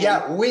part in.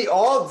 Yeah, we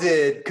all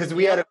did, because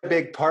we had a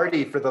big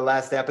party for the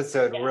last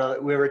episode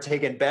where we were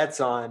taking bets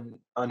on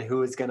who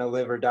was going to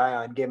live or die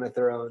on Game of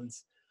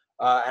Thrones.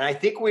 And I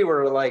think we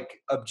were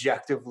like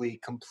objectively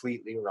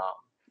completely wrong.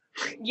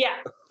 Yeah.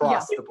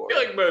 Across the board. I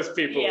feel like most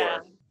people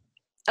were.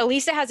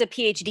 Elisa has a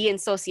PhD in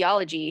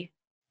sociology,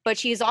 but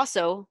she's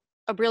also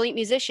a brilliant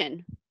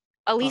musician.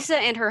 Elisa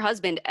and her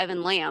husband,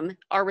 Evan Lamb,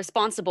 are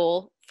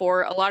responsible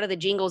for a lot of the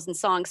jingles and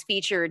songs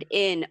featured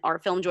in our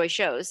FilmJoy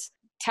shows.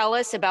 Tell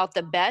us about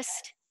the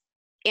best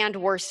and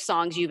worst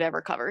songs you've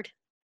ever covered.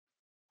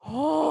 Oh,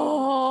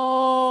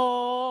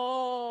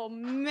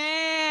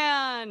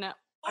 man.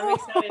 I'm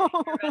excited to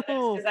hear about this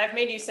because I've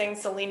made you sing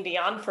Celine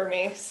Dion for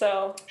me.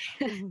 So,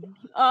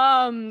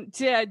 well,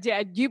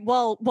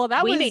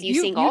 that we was made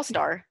you sing All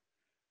Star.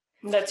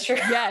 That's true.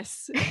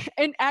 Yes,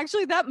 and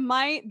actually, that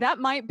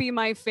might be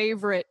my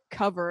favorite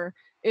cover.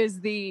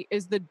 Is the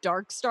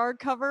Dark Star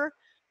cover,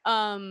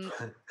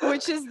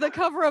 which is the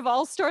cover of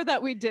All Star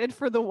that we did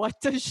for the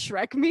What Does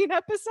Shrek Mean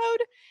episode.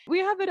 We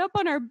have it up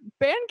on our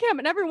Bandcamp,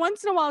 and every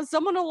once in a while,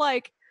 someone will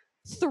like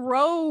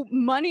throw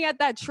money at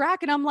that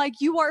track, and I'm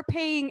like, you are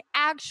paying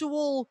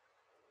actual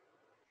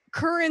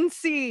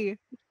currency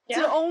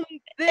to own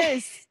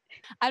this.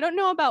 I don't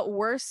know about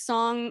worst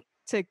song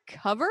to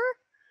cover.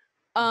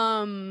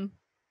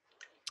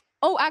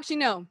 Actually,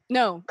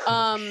 no.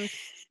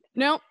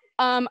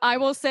 I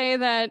will say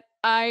that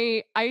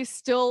I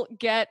still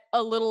get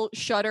a little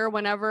shudder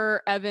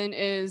whenever Evan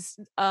is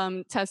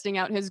testing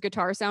out his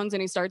guitar sounds and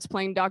he starts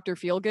playing Dr.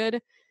 Feelgood,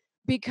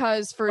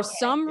 because for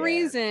some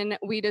reason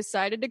we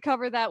decided to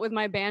cover that with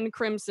my band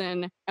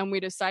Crimson, and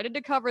we decided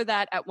to cover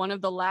that at one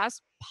of the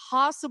last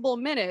possible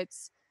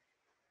minutes,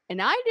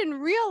 and I didn't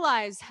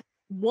realize,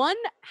 one,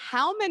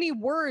 how many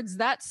words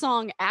that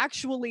song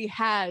actually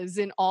has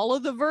in all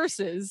of the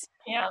verses.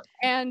 Yeah.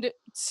 And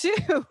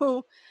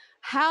two,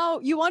 how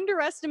you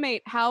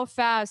underestimate how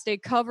fast a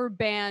cover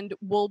band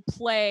will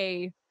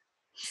play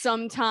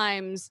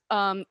sometimes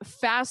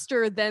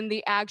faster than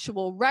the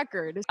actual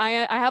record.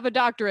 I have a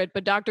doctorate,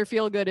 but Dr.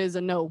 Feelgood is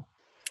a no.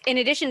 In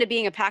addition to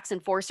being a PAX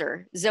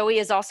enforcer, Zoe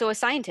is also a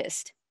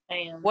scientist. I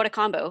am. What a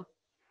combo.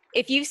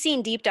 If you've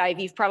seen Deep Dive,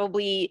 you've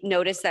probably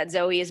noticed that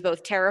Zoe is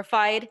both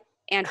terrified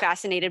and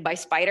fascinated by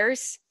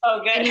spiders.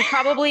 Oh, good. And you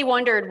probably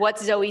wondered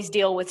what's Zoe's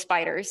deal with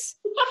spiders.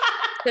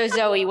 So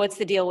Zoe, what's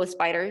the deal with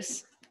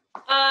spiders?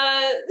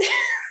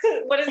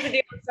 What is the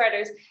deal with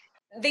spiders?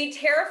 They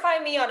terrify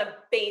me on a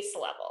base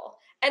level,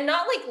 and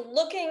not like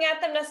looking at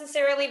them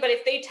necessarily, but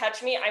if they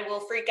touch me, I will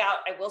freak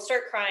out. I will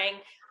start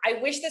crying. I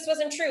wish this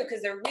wasn't true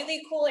because they're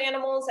really cool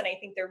animals and I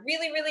think they're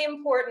really, really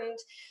important.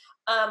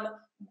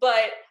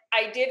 But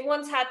I did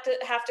once have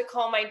to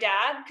call my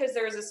dad because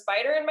there was a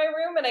spider in my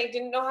room and I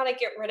didn't know how to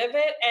get rid of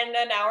it. And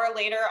an hour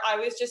later, I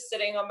was just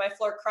sitting on my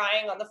floor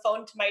crying on the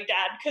phone to my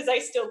dad because I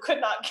still could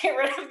not get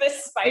rid of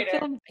this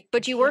spider.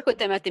 But you work with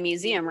them at the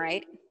museum,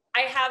 right?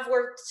 I have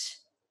worked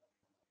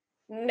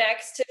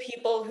next to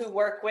people who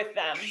work with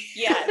them.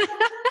 Yes.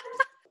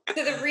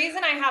 So the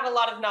reason I have a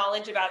lot of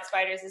knowledge about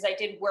spiders is I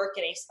did work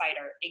in a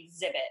spider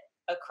exhibit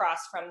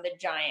across from the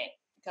giant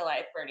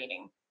Goliath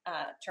bird-eating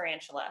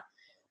tarantula.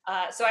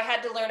 So I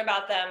had to learn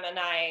about them, and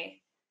I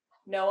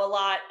know a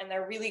lot, and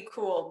they're really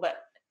cool,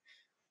 but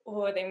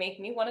they make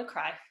me want to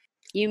cry.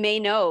 You may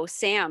know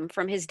Sam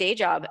from his day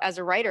job as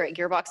a writer at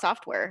Gearbox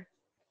Software,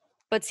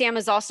 but Sam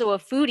is also a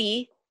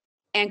foodie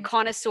and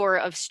connoisseur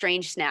of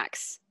strange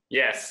snacks.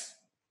 Yes.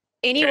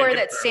 Anywhere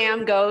that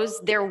Sam goes,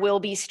 there will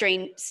be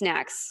strange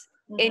snacks.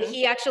 Mm-hmm. And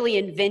he actually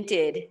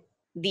invented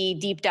the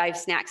Deep Dive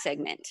snack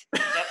segment.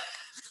 Yep.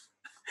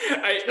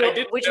 I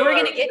did, which we're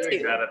going to get to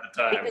that at the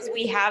time, because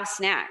we have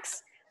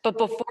snacks. But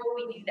before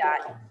we do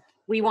that,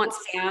 we want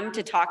Sam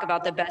to talk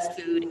about the best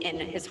food in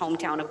his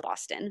hometown of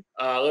Boston.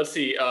 Let's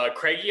see.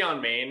 Craigie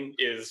on Main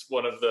is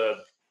one of the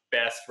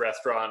best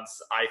restaurants,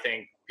 I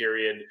think,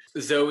 period.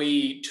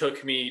 Zoe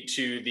took me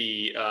to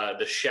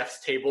the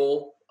chef's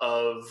table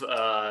of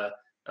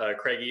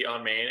Craigie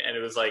on Main, and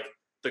it was like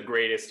the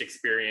greatest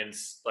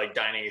experience, like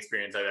dining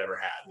experience I've ever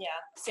had. Yeah.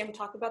 Sam,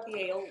 talk about the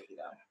aioli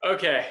though.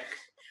 Okay.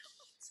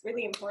 It's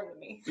really important to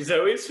me.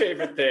 Zoe's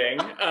favorite thing.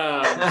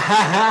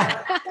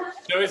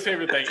 Zoe's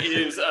favorite thing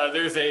is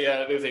there's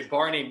a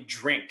bar named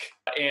Drink,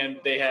 and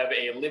they have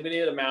a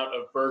limited amount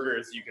of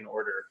burgers you can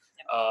order.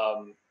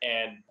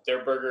 And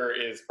their burger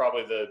is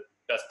probably the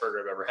best burger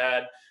I've ever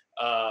had.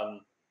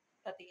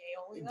 But the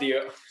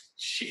aioli.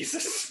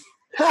 Jesus.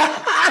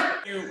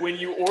 When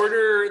you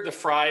order the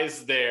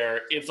fries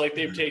there, it's like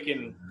they've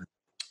taken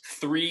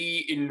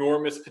 3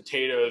 enormous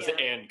potatoes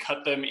and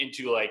cut them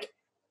into like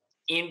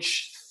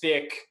inch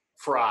thick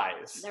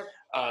fries.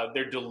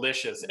 They're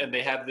delicious, and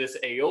they have this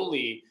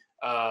aioli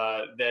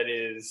that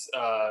is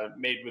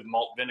made with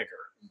malt vinegar,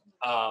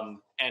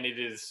 and it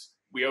is.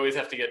 We always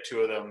have to get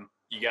 2 of them.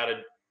 You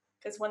gotta,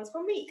 because one's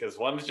for me. Because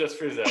one's just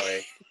for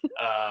Zoe.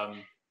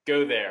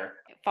 Go there.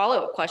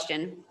 Follow-up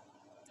question: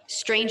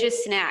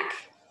 strangest snack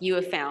you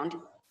have found?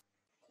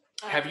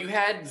 Have you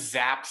had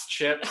Zapp's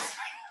chips?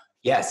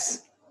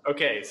 Yes.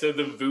 Okay, so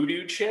the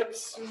voodoo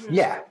chips.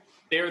 Yeah.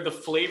 They're the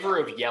flavor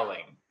of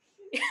yelling.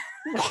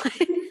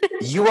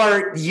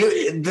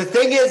 The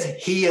thing is,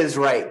 he is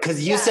right,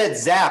 because you said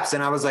Zaps,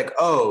 and I was like,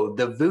 oh,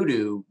 the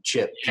voodoo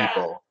chip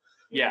people.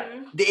 Yeah.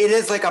 It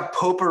is like a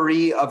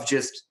potpourri of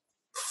just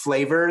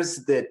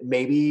flavors that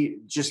maybe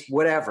just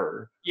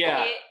whatever.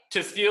 Yeah.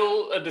 To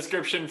steal a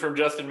description from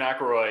Justin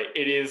McElroy,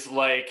 it is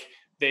like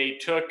they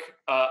took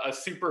a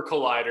super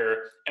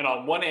collider and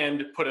on one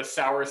end put a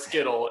sour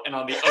Skittle and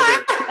on the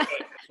other put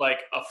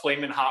like a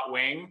flamin' hot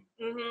wing.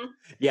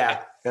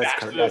 Yeah,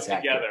 that's those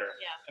accurate. together.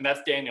 And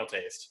that's Daniel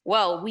taste.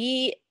 Well,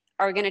 we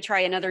are going to try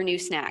another new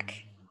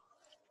snack.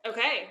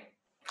 Okay.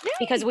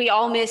 Because we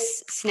all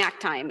miss snack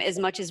time as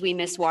much as we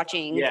miss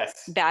watching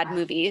bad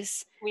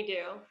movies. We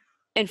do.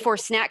 And for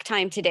snack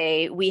time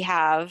today, we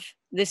have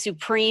the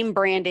Supreme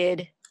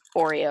branded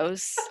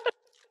Oreos.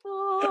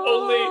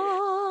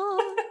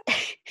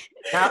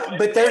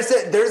 But there's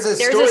a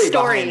story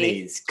behind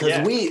these,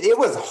 because it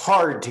was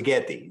hard to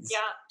get these. Yeah.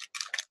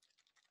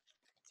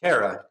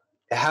 Teara,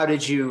 how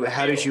did you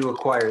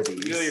acquire these?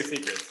 Reveal your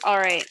secrets. All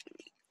right.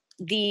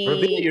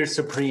 Reveal your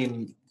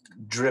Supreme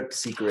drip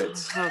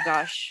secrets. Oh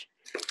gosh.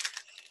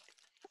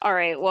 All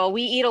right. Well,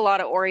 we eat a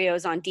lot of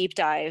Oreos on Deep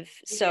Dive.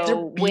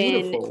 So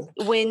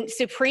when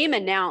Supreme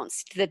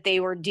announced that they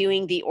were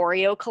doing the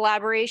Oreo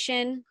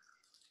collaboration,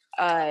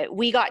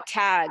 we got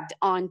tagged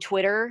on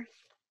Twitter.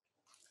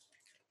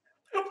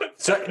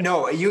 So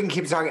no, you can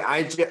keep talking.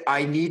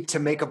 I need to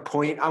make a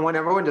point. I want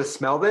everyone to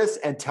smell this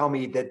and tell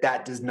me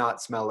that does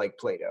not smell like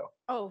Play-Doh.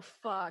 Oh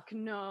fuck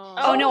no!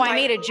 Oh no, I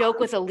made a joke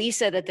with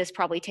Elisa that this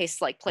probably tastes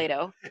like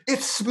Play-Doh.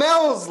 It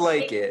smells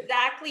like it.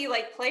 Exactly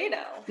like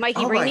Play-Doh.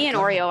 Mikey, bring me an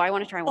Oreo. I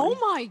want to try one. Oh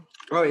my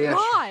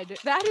God,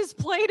 that is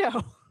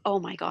Play-Doh. Oh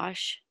my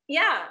gosh.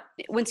 Yeah.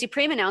 When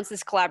Supreme announced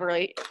this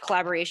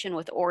collaboration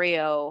with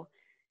Oreo,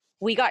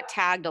 we got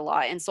tagged a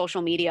lot in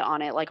social media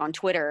on it, like on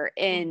Twitter.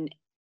 And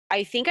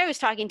I think I was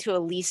talking to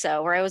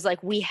Elisa where I was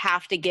like, we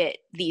have to get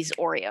these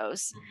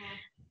Oreos.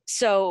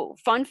 So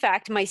fun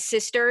fact, my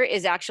sister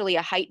is actually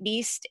a hype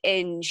beast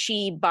and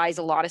she buys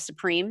a lot of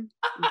Supreme.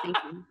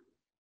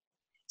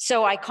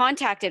 So I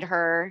contacted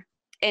her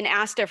and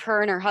asked if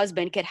her and her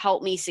husband could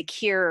help me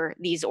secure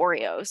these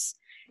Oreos.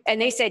 And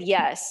they said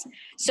yes.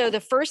 So the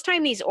first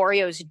time these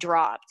Oreos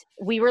dropped,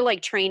 we were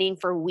like training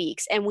for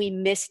weeks and we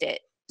missed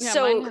it. Yeah,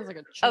 so mine has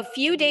like a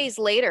few days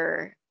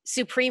later,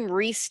 Supreme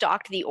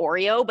restocked the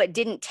Oreo, but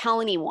didn't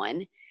tell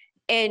anyone.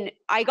 And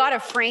I got a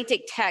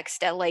frantic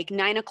text at like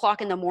 9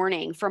 o'clock in the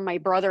morning from my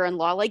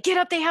brother-in-law, like, get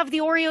up, they have the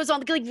Oreos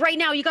on, like right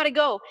now, you got to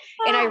go.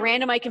 And I ran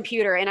to my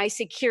computer and I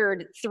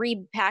secured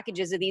 3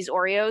 packages of these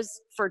Oreos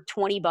for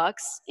 $20,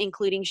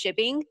 including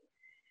shipping.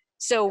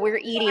 So we're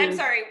eating. I'm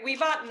sorry, we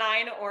bought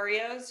 9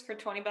 Oreos for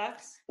 $20.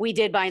 We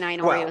did buy 9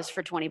 Oreos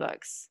for $20.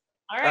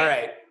 All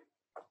right.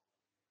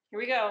 Here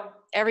we go.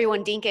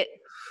 Everyone dink it.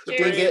 Cheers.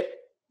 Dink it.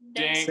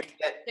 Dink.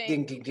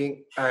 Dink, dink, dink.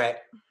 All right.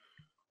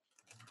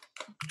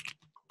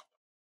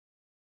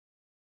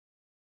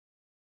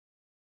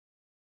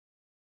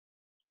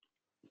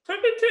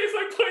 It tastes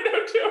like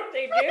Play-Doh too.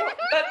 They do,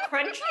 but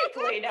crunchy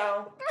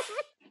Play-Doh.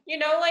 You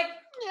know, like.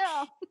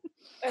 Yeah.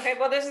 Okay,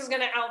 well, this is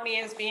going to out me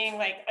as being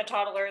like a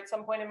toddler at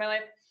some point in my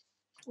life.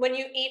 When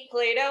you eat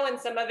Play-Doh and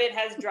some of it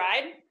has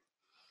dried,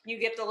 you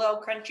get the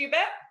little crunchy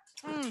bit.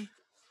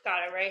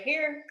 Got it right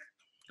here.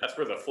 That's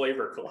where the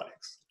flavor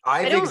collects.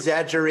 I've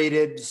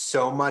exaggerated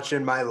so much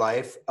in my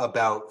life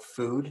about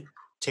food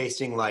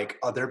tasting like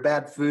other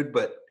bad food,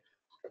 but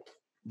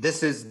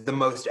this is the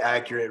most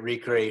accurate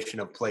recreation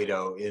of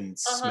Play-Doh in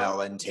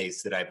smell and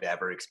taste that I've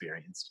ever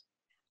experienced.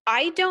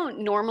 I don't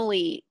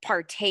normally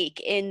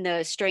partake in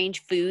the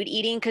strange food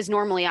eating because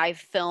normally I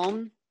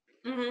film.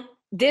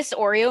 This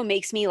Oreo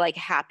makes me like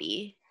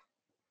happy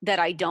that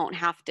I don't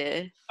have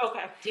to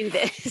do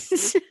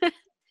this.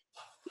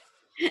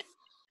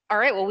 All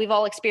right, well, we've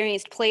all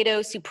experienced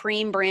Play-Doh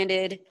Supreme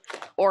branded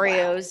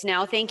Oreos.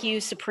 Now, thank you,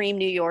 Supreme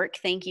New York.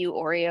 Thank you,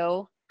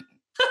 Oreo,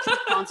 to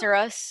sponsor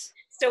us.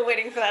 Still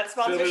waiting for that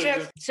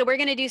sponsorship. So we're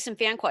going to do some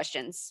fan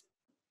questions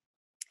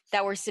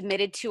that were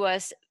submitted to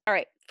us. All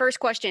right,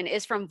 first question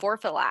is from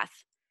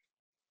Vorfilath,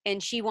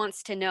 and she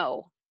wants to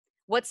know,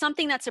 what's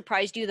something that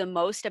surprised you the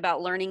most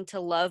about learning to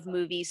love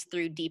movies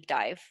through Deep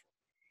Dive?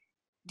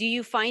 Do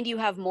you find you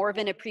have more of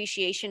an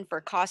appreciation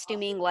for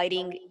costuming,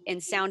 lighting,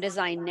 and sound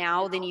design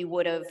now than you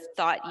would have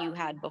thought you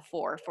had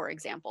before, for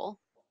example?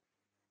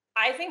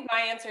 I think my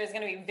answer is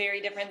going to be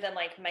very different than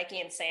like Mikey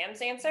and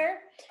Sam's answer,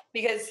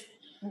 because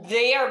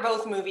they are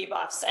both movie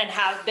buffs and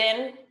have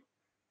been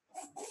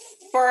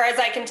for, as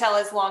I can tell,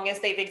 as long as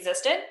they've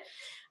existed.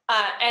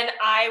 And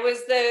I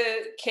was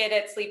the kid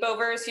at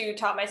sleepovers who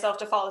taught myself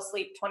to fall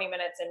asleep 20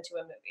 minutes into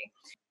a movie.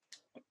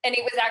 And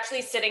it was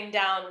actually sitting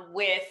down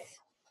with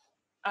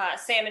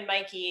Sam and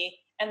Mikey,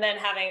 and then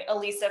having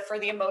Elisa for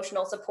the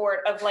emotional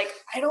support of like,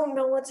 I don't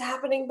know what's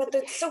happening, but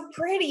it's so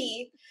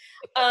pretty.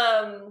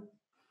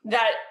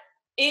 That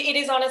it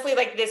is honestly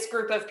like this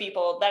group of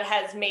people that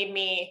has made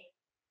me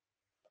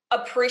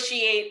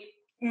appreciate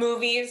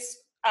movies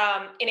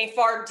in a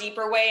far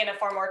deeper way, in a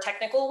far more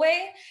technical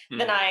way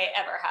than I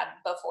ever had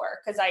before,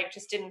 because I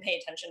just didn't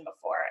pay attention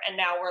before. And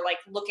now we're like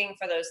looking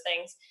for those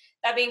things.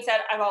 That being said,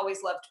 I've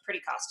always loved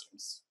pretty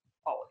costumes.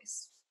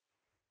 Always.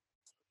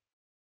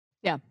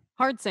 Yeah,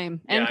 hard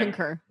same and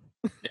concur.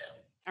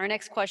 Our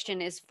next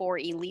question is for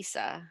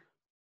Elisa.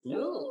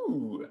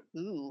 Ooh.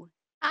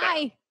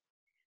 Hi.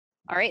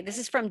 All right, this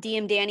is from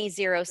DM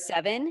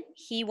Danny07.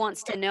 He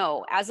wants to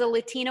know, as a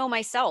Latino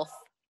myself,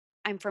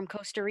 I'm from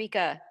Costa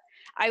Rica.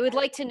 I would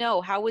like to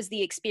know, how was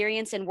the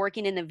experience in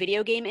working in the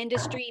video game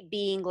industry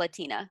being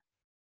Latina?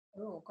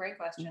 Oh, great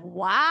question.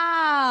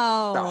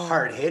 Wow. The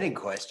hard-hitting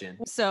question.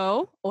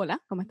 So, hola,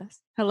 ¿cómo estás?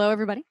 Hello,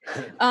 everybody.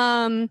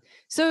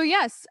 So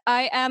yes,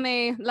 I am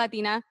a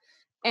Latina,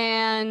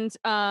 and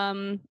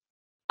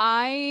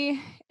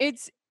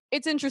it's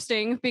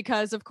interesting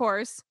because, of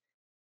course,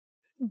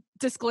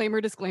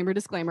 disclaimer,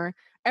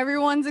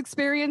 everyone's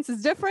experience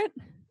is different.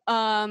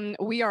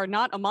 We are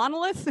not a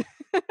monolith.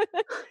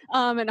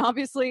 And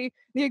obviously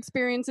the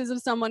experiences of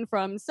someone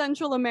from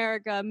Central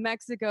America,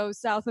 Mexico,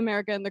 South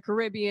America, and the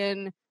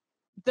Caribbean,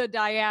 the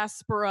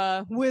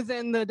diaspora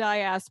within the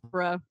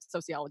diaspora,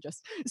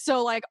 sociologist.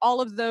 So like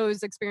all of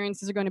those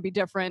experiences are going to be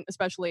different,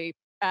 especially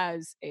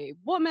as a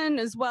woman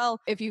as well.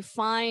 If you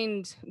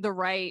find the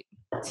right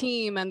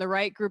team and the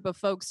right group of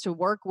folks to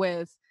work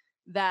with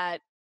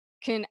that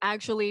can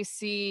actually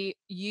see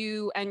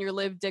you and your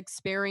lived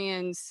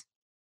experience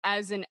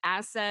as an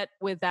asset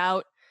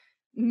without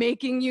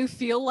making you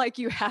feel like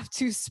you have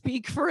to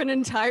speak for an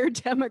entire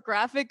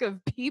demographic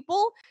of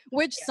people,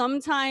 which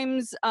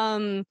sometimes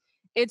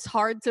it's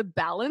hard to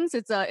balance.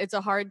 It's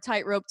a hard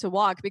tightrope to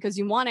walk, because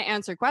you want to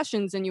answer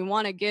questions and you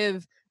want to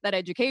give that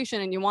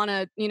education, and you want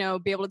to,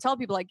 be able to tell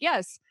people like,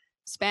 yes,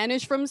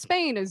 Spanish from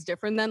Spain is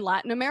different than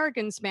Latin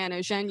American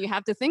Spanish. And you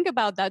have to think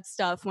about that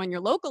stuff when you're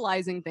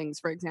localizing things,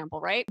 for example,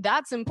 right?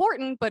 That's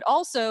important, but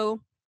also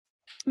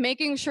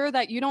making sure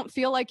that you don't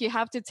feel like you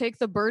have to take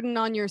the burden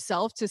on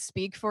yourself to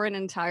speak for an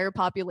entire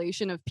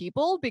population of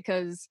people,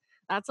 because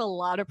that's a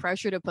lot of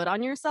pressure to put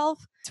on yourself.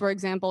 For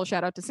example,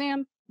 shout out to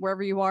Sam,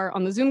 wherever you are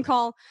on the Zoom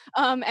call,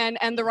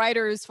 and the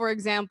writers, for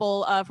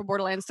example, for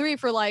Borderlands 3,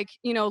 for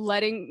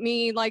letting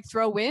me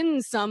throw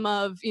in some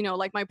of,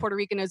 my Puerto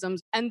Ricanisms,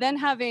 and then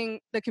having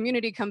the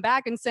community come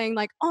back and saying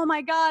like, oh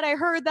my God, I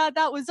heard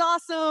that was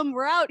awesome.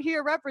 We're out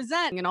here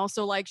representing. And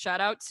also shout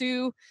out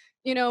to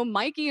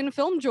Mikey and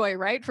FilmJoy,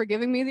 right, for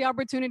giving me the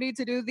opportunity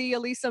to do the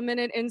Elisa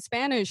Minute in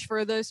Spanish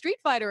for the Street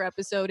Fighter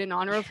episode in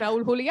honor of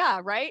Raul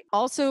Julia, right?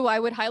 Also, I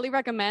would highly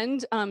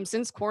recommend,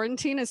 since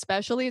quarantine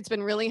especially, it's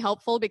been really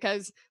helpful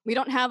because we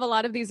don't have a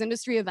lot of these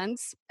industry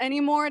events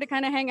anymore to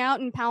kind of hang out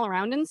and pal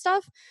around and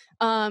stuff.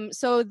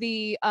 So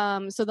the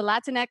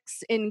Latinx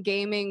in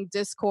Gaming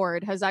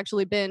Discord has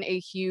actually been a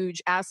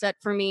huge asset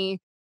for me.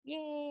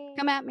 Yay.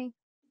 Come at me.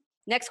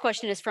 Next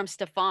question is from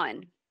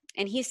Stefan.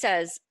 And he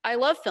says, I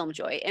love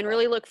FilmJoy and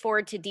really look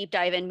forward to deep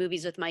dive in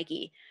movies with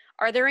Mikey.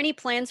 Are there any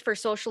plans for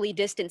socially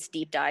distanced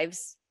deep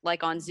dives,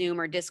 like on Zoom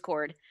or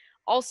Discord?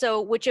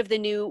 Also, which of the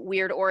new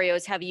weird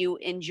Oreos have you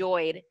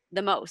enjoyed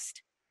the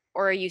most?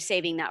 Or are you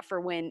saving that for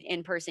when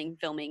in-person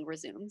filming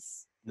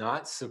resumes?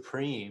 Not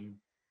Supreme.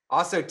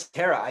 Also,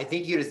 Teara, I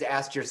think you just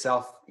asked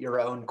yourself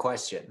your own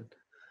question.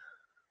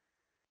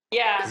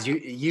 Yeah. Because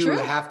you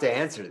have to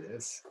answer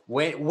this.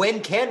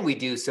 When can we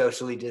do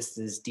socially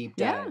distanced deep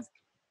dives?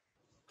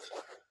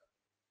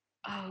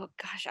 Oh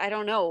gosh, I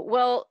don't know.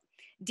 Well,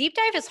 deep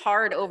dive is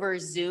hard over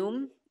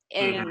Zoom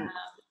and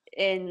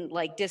in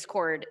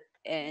Discord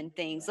and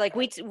things. Like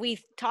we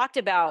talked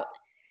about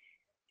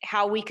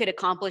how we could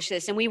accomplish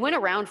this, and we went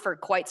around for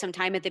quite some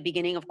time at the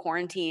beginning of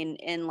quarantine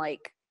in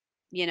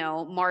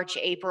March,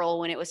 April,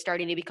 when it was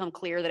starting to become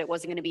clear that it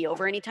wasn't going to be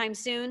over anytime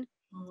soon.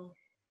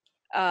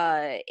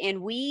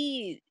 And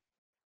we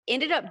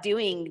ended up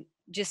doing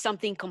just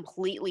something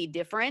completely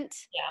different.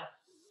 Yeah.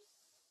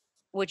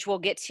 Which we'll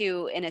get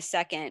to in a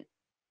second.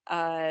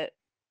 But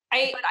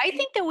I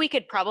think that we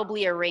could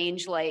probably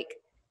arrange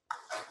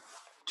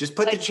just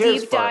put the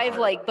chairs deep dive,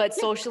 apart. but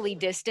socially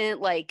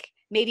distant,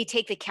 maybe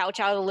take the couch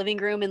out of the living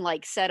room and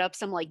set up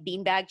some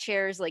beanbag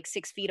chairs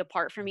 6 feet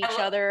apart from each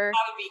other.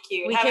 That would be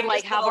cute. We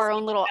could have our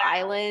own little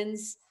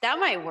islands. That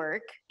might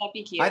work. That'd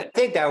be cute. I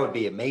think that would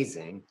be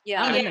amazing.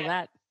 Yeah. I'm into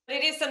that. But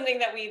it is something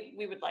that we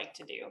would like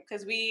to do,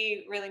 because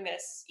we really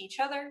miss each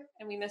other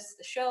and we miss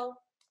the show.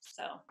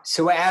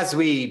 So as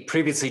we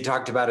previously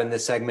talked about in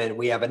this segment,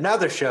 we have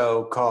another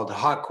show called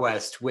Hot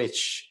Quest,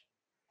 which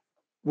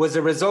was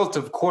a result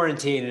of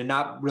quarantine and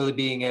not really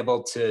being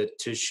able to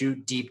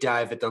shoot deep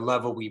dive at the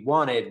level we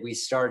wanted. We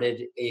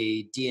started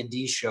a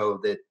D&D show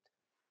that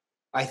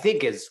I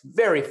think is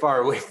very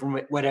far away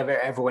from whatever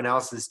everyone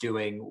else is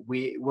doing.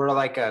 We're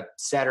like a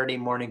Saturday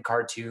morning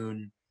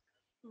cartoon,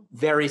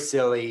 very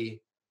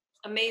silly.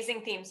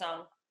 Amazing theme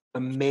song.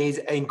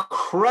 Amazing,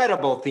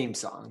 incredible theme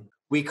song.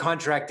 We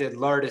contracted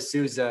Laura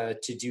D'Souza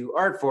to do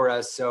art for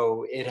us,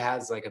 so it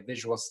has like a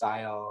visual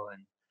style,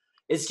 and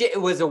it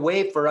was a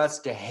way for us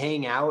to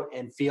hang out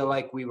and feel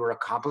like we were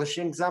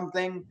accomplishing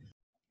something.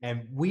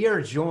 And we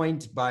are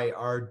joined by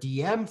our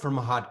DM from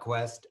Hot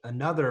Quest,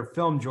 another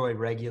FilmJoy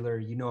regular.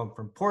 You know him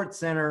from Port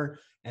Center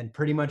and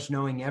pretty much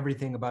knowing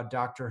everything about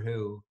Doctor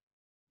Who.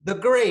 The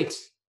great,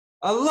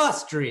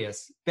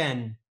 illustrious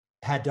Ben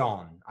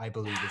Paddon, I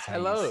believe is how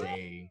you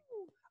say.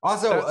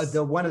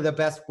 Also, one of the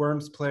best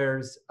Worms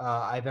players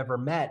I've ever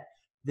met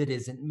that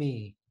isn't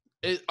me.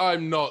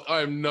 I'm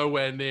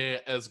nowhere near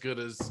as good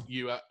as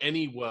you at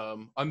any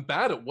worm. I'm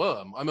bad at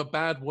worm. I'm a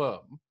bad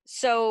worm.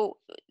 So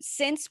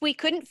since we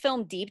couldn't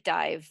film Deep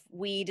Dive,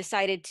 we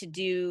decided to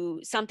do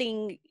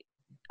something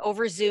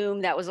over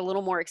Zoom that was a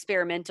little more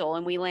experimental,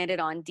 and we landed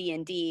on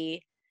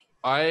D&D.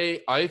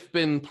 I've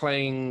been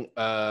playing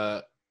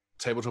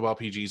tabletop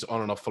RPGs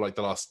on and off for like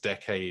the last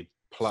decade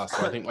plus.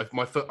 So I think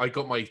I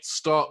got my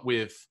start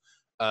with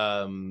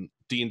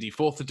D&D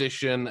 4th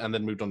edition and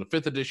then moved on to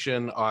 5th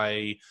edition.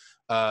 I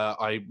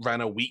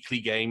ran a weekly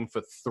game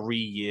for 3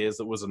 years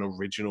that was an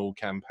original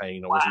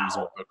campaign. I wasn't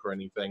using a book or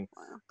anything.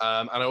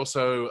 And I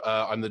also,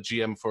 I'm the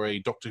GM for a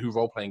Doctor Who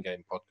role-playing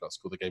game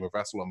podcast called The Game of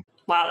Rassilon.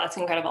 Wow, that's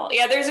incredible.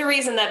 Yeah, there's a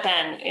reason that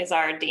Ben is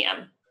our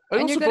DM.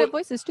 And you're good at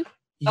voices too.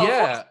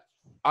 Yeah.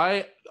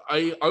 I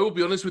will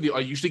be honest with you, I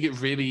usually get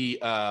really,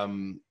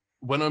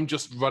 when I'm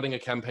just running a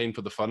campaign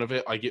for the fun of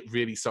it, I get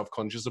really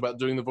self-conscious about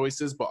doing the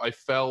voices, but I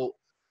felt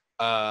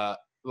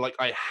like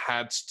I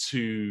had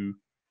to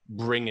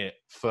bring it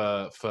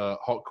for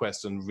Hot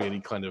Quest and really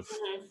kind of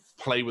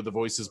play with the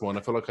voices more. And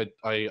I feel like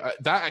I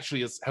that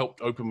actually has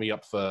helped open me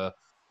up for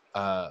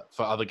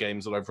other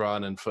games that I've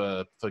run and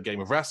for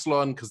Game of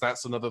Rassilon, because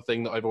that's another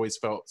thing that I've always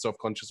felt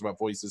self-conscious about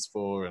voices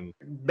for. And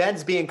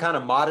Ben's being kind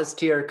of modest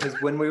here, because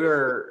when we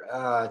were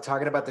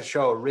talking about the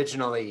show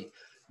originally,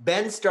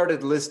 Ben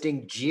started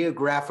listing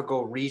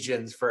geographical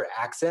regions for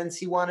accents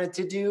he wanted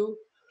to do.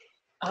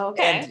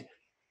 Okay. And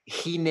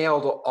he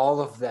nailed all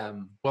of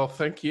them. Well,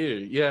 thank you.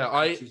 Yeah,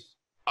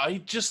 I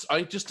just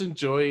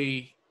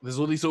enjoy. There's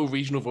all these little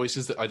regional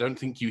voices that I don't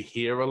think you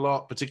hear a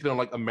lot, particularly on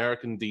like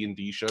American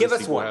D&D shows. Give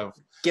us one.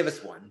 Give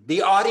us one.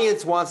 The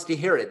audience wants to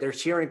hear it. They're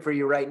cheering for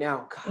you right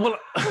now. Well,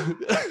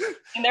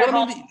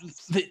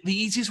 the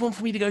easiest one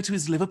for me to go to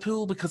is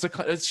Liverpool, because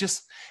it's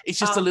just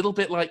a little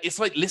bit like, it's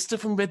like Lister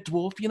from Red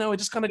Dwarf, you know. I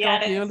just kind of go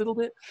up here a little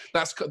bit.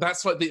 That's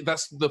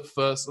the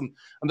first, and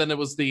then there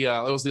was the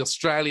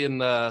Australian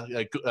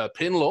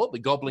Pin Lord, the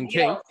Goblin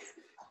King.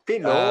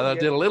 I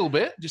did a little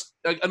bit. Just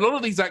a lot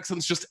of these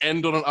accents just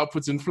end on an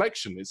upwards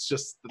inflection. It's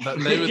just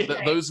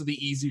those are the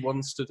easy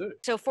ones to do.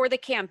 So for the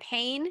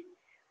campaign,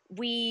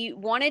 we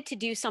wanted to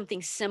do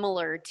something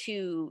similar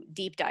to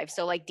Deep Dive.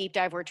 So like Deep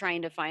Dive, we're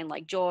trying to find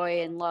like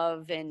joy and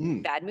love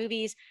and bad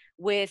movies.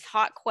 With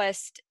Hot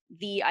Quest,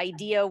 the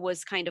idea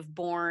was kind of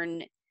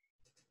born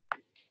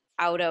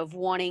out of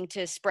wanting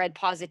to spread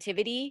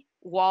positivity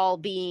while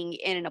being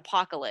in an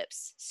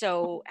apocalypse.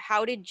 So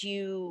how did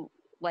you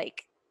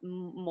like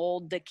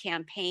mold the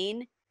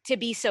campaign to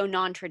be so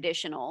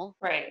non-traditional?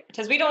 Right,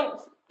 because we don't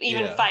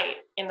even fight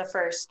in the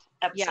first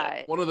episode.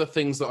 Yeah. One of the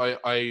things that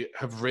I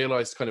have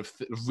realized kind of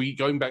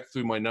going back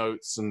through my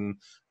notes and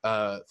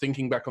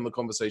thinking back on the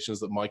conversations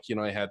that Mikey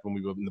and I had when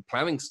we were in the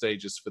planning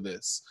stages for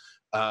this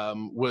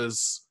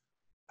was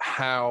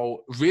how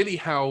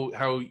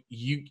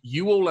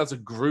you all as a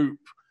group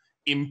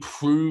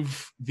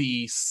improve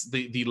the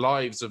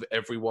lives of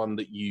everyone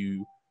that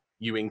you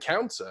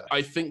encounter.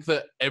 I think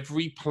that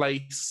every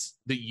place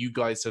that you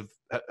guys have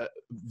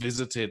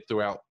visited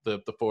throughout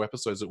the 4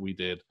 episodes that we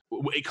did,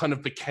 it kind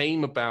of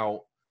became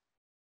about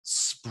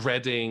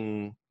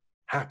spreading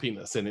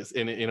happiness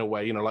in a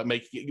way, you know, like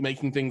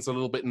making things a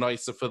little bit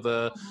nicer for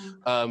the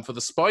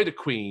Spider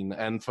Queen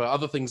and for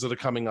other things that are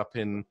coming up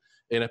in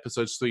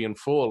episodes 3 and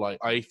 4. Like,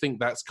 I think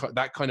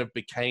that kind of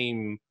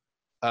became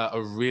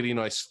a really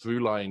nice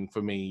through line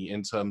for me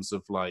in terms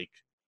of like,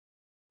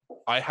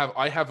 I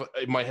have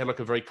in my head like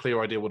a very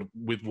clear idea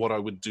with what I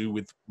would do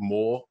with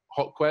more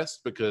Hot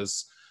Quest,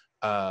 because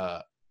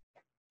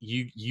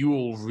you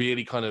all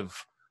really kind of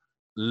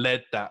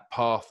led that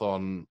path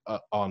on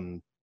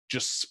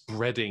just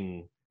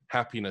spreading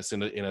happiness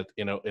in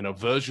a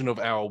version of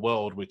our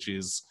world which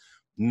is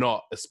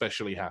not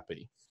especially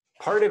happy.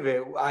 Part of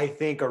it, I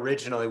think,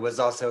 originally was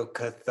also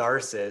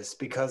catharsis,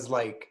 because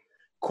like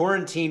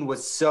quarantine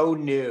was so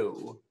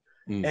new.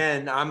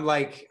 And I'm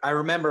like, I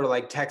remember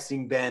like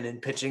texting Ben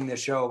and pitching the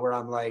show where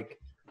I'm like,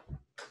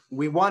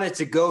 we wanted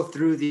to go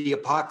through the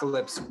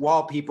apocalypse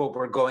while people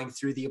were going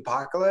through the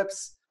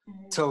apocalypse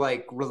to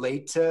like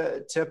relate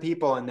to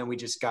people. And then we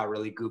just got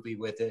really goopy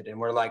with it. And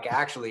we're like,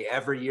 actually,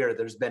 every year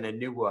there's been a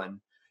new one.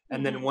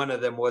 And then one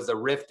of them was a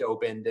rift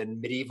opened and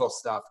medieval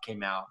stuff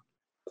came out.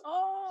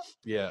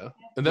 Yeah.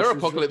 And there are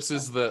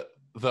apocalypses that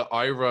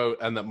I wrote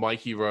and that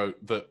Mikey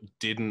wrote that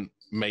didn't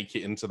make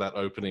it into that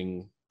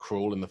opening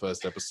crawl in the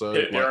first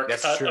episode. There are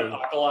that's cut true.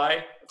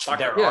 apocalypse.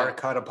 There Yeah. are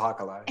cut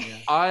apocalypse.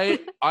 Yeah.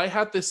 I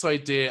had this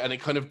idea, and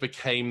it kind of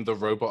became the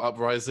robot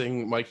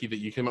uprising, Mikey, that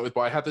you came up with.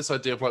 But I had this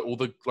idea of like all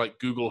the like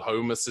Google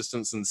Home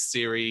assistants and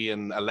Siri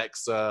and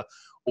Alexa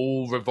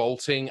all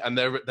revolting, and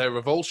their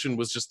revulsion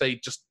was just they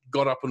just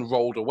got up and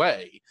rolled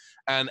away,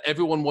 and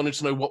everyone wanted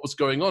to know what was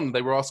going on.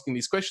 They were asking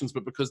these questions,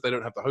 but because they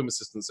don't have the Home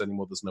assistants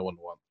anymore, there's no one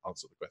to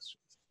answer the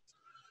questions.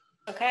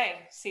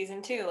 Okay,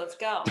 season 2, let's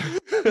go.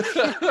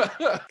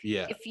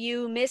 Yeah. If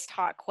you missed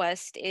Hot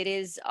Quest, it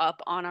is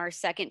up on our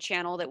second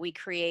channel that we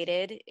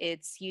created.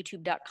 It's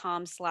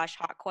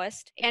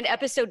youtube.com/HotQuest. And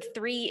episode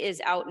 3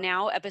 is out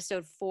now.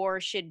 Episode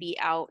 4 should be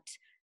out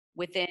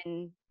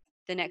within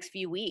the next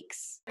few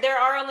weeks. There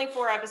are only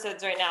 4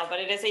 episodes right now, but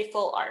it is a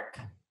full arc.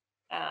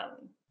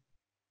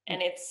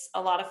 And it's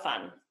a lot of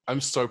fun.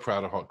 I'm so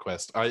proud of Hot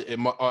Quest. It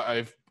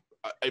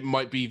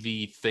might be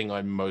the thing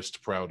I'm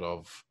most proud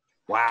of.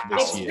 Wow.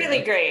 It's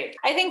really great.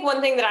 I think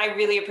one thing that I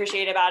really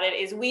appreciate about it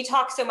is we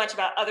talk so much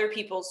about other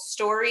people's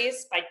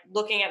stories by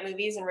looking at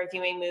movies and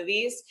reviewing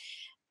movies,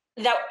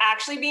 that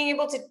actually being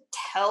able to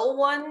tell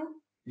one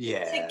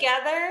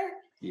together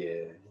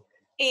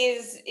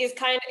is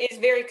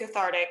very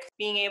cathartic.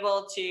 Being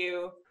able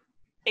to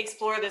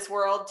explore this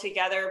world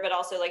together, but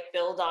also like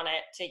build on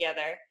it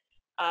together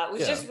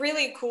was just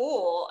really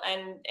cool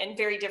and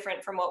very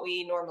different from what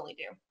we normally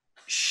do.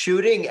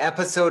 Shooting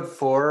episode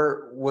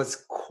 4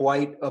 was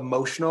quite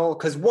emotional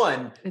because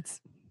one,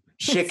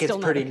 shit gets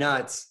pretty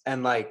nuts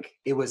and like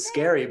it was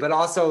scary, but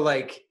also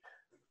like,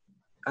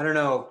 I don't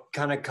know,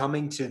 kind of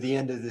coming to the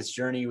end of this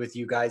journey with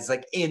you guys,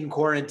 like in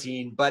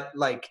quarantine, but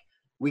like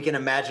we can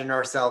imagine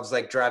ourselves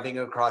like driving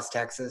across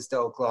Texas to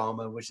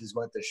Oklahoma, which is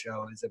what the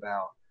show is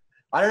about.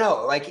 I don't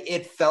know, like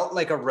it felt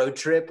like a road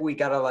trip. We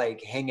gotta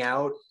like hang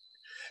out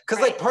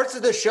because like parts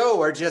of the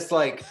show are just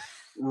like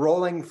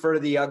rolling for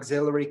the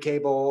auxiliary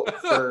cable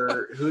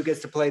for who gets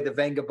to play the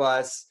Venga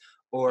bus,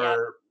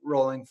 or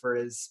rolling for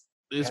his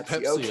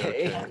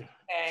Pepsi.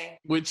 Okay.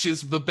 Which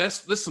is the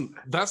best. Listen,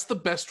 that's the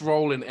best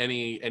role in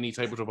any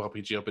tabletop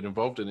RPG I've been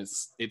involved in.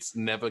 It's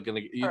never gonna.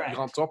 You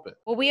can't top it.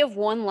 Well, we have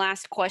one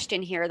last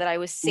question here that I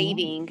was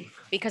saving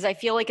because I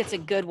feel like it's a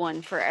good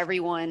one for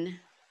everyone.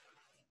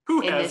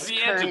 Who has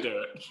the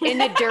antidote? In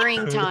the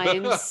during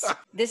times.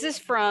 This is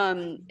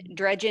from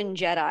Dredgen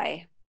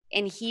Jedi.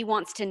 And he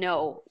wants to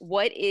know,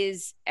 what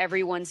is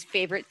everyone's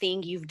favorite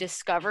thing you've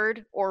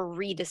discovered or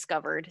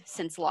rediscovered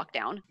since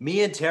lockdown?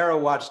 Me and Teara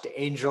watched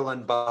Angel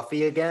and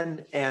Buffy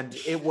again, and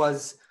it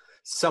was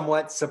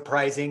somewhat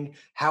surprising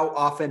how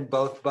often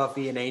both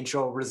Buffy and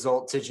Angel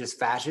result to just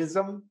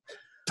fascism.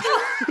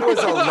 It was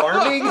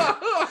alarming.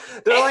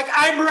 They're like,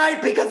 I'm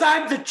right because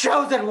I'm the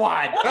chosen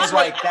one. I was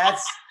like,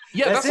 that's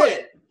it.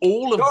 Like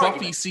all of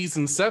Buffy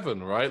season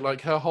 7, right? Like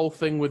her whole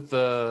thing with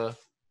the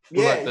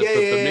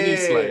mini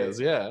slayers.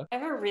 Yeah. I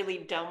have a really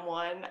dumb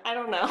one. I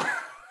don't know.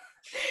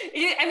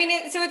 I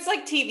mean, so it's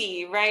like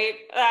TV, right?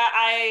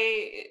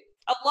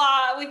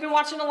 We've been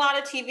watching a lot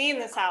of TV in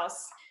this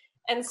house.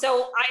 And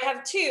so I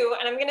have 2,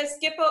 and I'm going to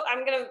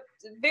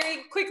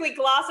very quickly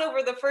gloss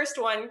over the first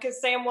one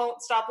because Sam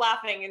won't stop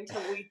laughing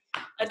until we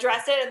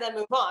address it and then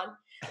move on.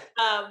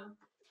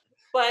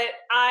 But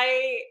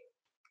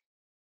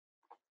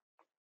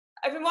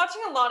I've been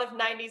watching a lot of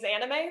 90s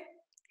anime.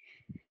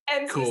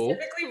 And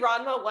specifically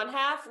Ranma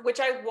 1/2, which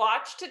I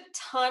watched a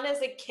ton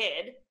as a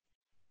kid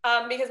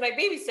because my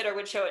babysitter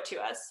would show it to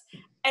us.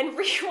 And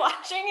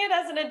rewatching it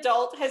as an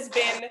adult has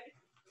been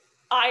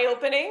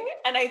eye-opening.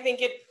 And I think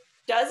it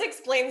does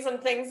explain some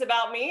things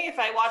about me if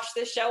I watched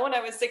this show when I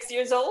was 6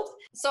 years old.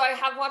 So I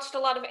have watched a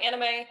lot of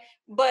anime,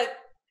 but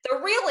the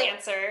real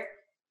answer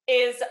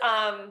is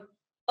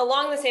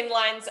along the same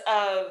lines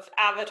of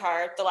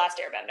Avatar, The Last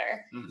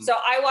Airbender. Mm-hmm. So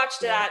I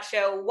watched that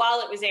show while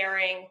it was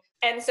airing.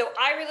 And so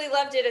I really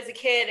loved it as a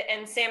kid,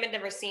 and Sam had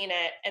never seen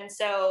it. And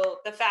so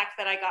the fact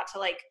that I got to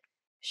like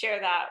share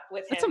that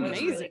with him was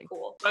really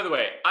cool. By the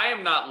way, I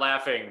am not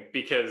laughing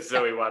because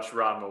Zoe watched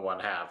Ranma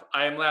 1/2.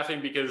 I am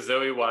laughing because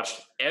Zoe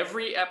watched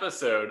every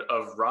episode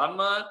of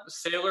Ranma,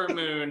 Sailor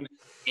Moon,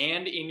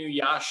 and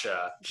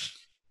Inuyasha,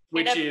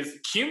 which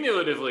is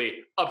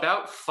cumulatively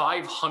about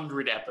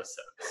 500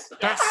 episodes.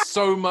 That's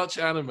so much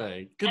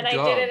anime. Good and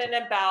God. I did it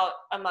in about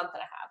a month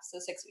and a half, so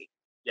 6 weeks.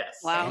 Yes.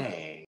 Wow.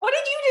 Hey. What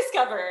did you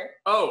discover?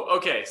 Oh,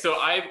 okay. So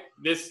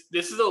this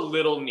is a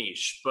little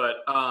niche, but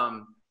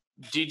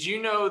did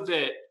you know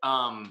that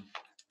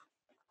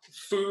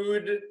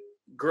food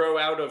grow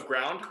out of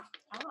ground?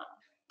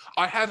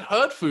 I had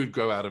heard food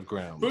grow out of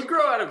ground. Food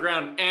grow out of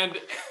ground, and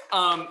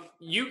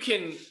you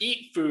can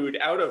eat food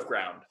out of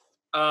ground.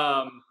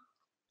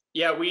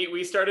 Yeah,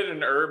 we started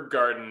an herb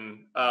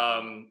garden,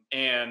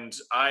 and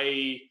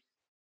I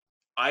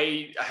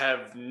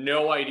have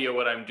no idea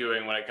what I'm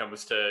doing when it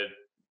comes to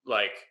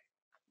like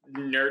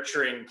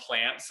nurturing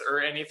plants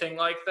or anything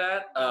like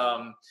that.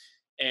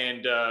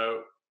 And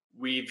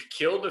we've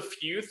killed a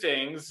few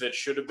things that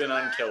should have been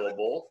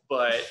unkillable,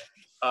 but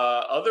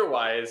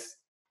otherwise,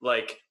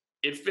 like,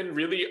 it's been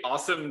really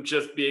awesome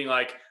just being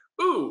like,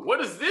 ooh, what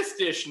does this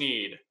dish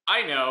need?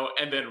 I know.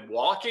 And then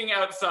walking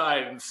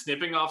outside and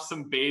snipping off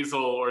some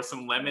basil or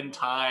some lemon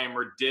thyme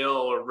or dill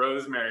or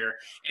rosemary or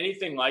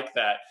anything like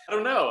that. I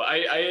don't know.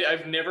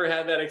 I've never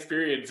had that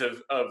experience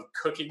of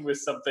cooking with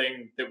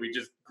something that we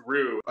just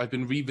grew. I've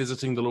been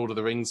revisiting the Lord of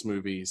the Rings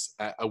movies,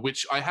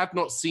 which I had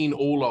not seen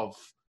all of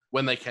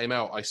when they came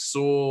out. I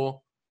saw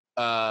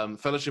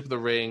Fellowship of the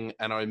Ring,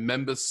 and I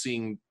remember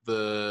seeing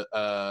the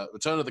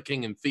Return of the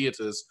King in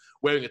theaters,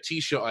 wearing a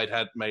t-shirt I'd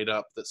had made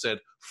up that said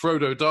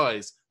Frodo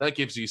dies. That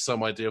gives you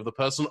some idea of the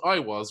person I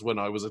was when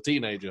I was a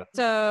teenager.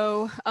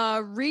 So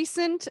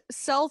recent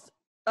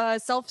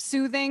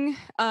self-soothing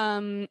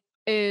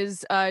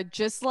is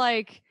just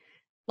like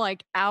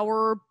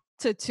hour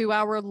to 2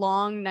 hour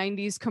long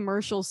 90s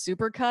commercial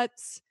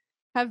supercuts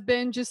have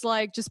been just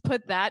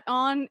put that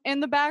on in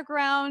the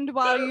background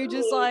while you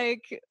just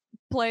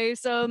play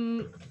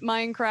some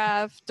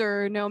Minecraft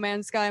or No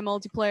Man's Sky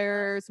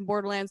multiplayer, some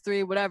Borderlands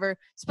 3, whatever.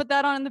 Just put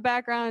that on in the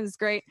background. It's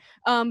great.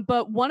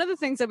 But one of the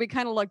things that we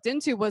kind of looked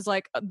into was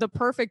the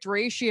perfect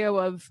ratio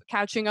of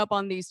catching up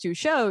on these two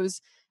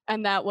shows.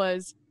 And that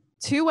was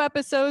 2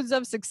 episodes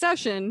of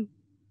Succession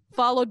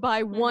followed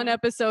by 1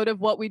 episode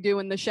of What We Do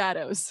in the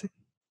Shadows.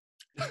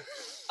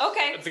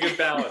 Okay. That's a good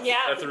balance. Yeah.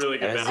 That's a really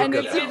good balance. And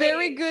it's a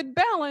very good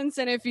balance.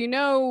 And if you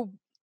know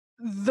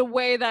the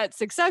way that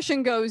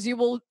Succession goes, you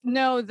will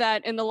know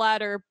that in the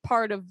latter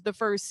part of the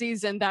first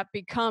season, that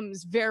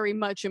becomes very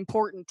much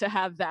important to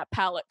have that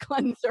palate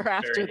cleanser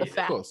after the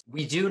fact.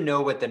 We do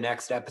know what the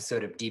next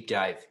episode of Deep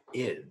Dive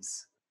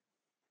is.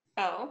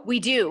 Oh. We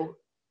do.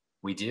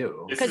 We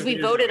do. Because we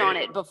voted on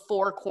it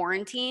before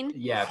quarantine.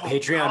 Yeah,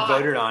 Patreon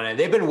voted on it.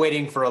 They've been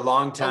waiting for a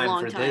long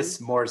time for time.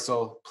 this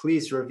morsel.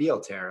 Please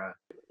reveal, Teara.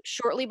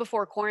 Shortly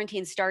before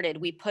quarantine started,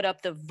 we put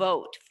up the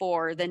vote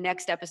for the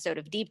next episode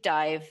of Deep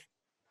Dive.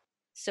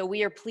 So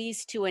we are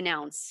pleased to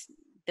announce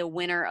the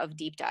winner of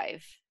Deep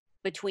Dive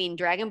between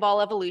Dragon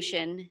Ball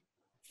Evolution,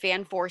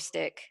 Fan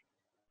 4-Stick,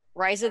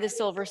 Rise of the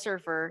Silver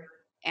Surfer,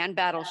 and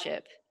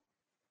Battleship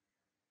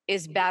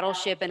is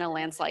Battleship in a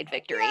landslide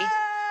victory.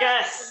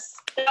 Yes.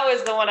 That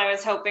was the one I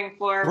was hoping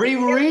for.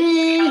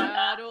 Riri!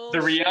 The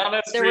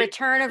Rihanna The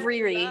return of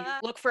Riri.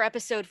 Look for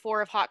episode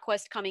 4 of Hot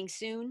Quest coming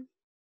soon.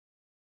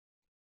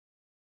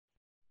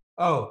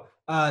 Oh,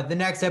 the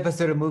next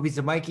episode of Movies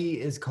of Mikey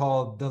is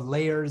called The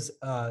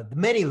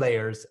Many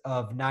Layers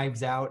of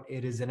Knives Out.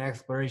 It is an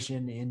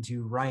exploration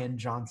into Rian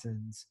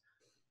Johnson's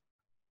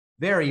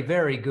very,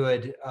 very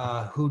good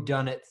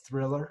whodunit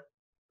thriller.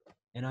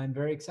 And I'm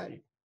very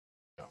excited.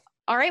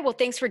 All right. Well,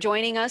 thanks for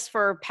joining us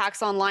for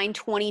PAX Online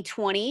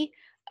 2020.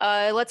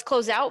 Let's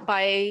close out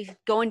by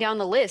going down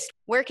the list.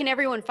 Where can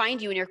everyone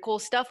find you and your cool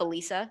stuff,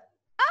 Elisa?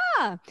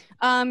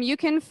 You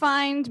can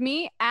find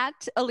me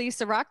at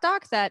Elisa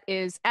Rockdoc. That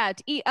is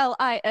at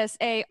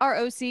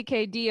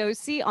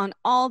ELISAROCKDOC on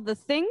all the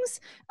things.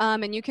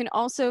 And you can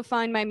also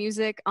find my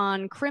music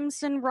on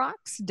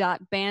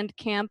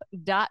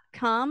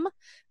crimsonrocks.bandcamp.com.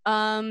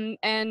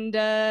 And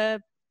I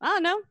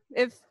don't know,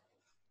 if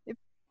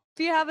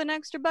you have an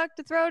extra buck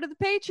to throw to the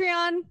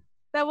Patreon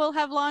that will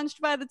have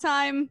launched by the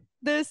time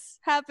this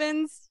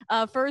happens.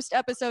 First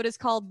episode is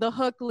called The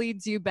Hook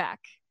Leads You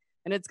Back.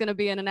 And it's going to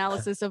be an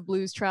analysis of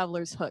Blues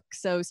Traveler's Hook.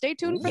 So stay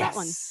tuned for that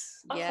one.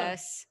 Awesome.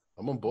 Yes.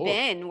 I'm on board.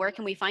 Ben, where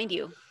can we find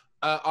you?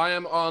 I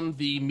am on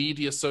the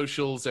media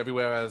socials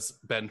everywhere as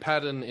Ben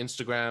Paddon,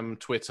 Instagram,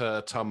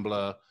 Twitter,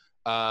 Tumblr.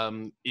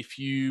 If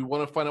you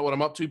want to find out what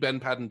I'm up to,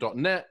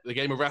 benpaddon.net. The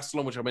game of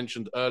Rassilon, which I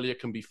mentioned earlier,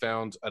 can be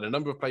found at a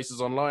number of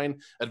places online.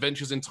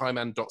 Adventures in Time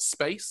and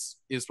 .space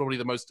is probably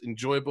the most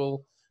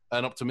enjoyable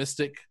and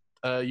optimistic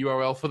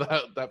URL for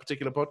that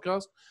particular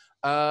podcast.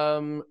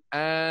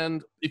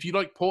 And if you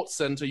like Port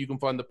Center, you can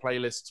find the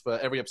playlists for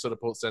every episode of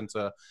Port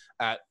Center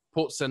at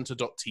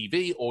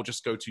portcenter.tv or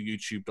just go to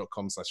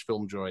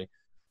youtube.com/FilmJoy.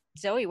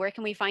 Zoe, where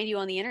can we find you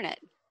on the internet?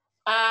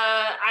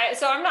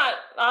 So I'm not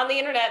on the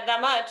internet that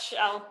much.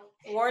 I'll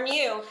warn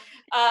you.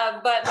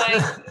 But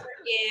my Twitter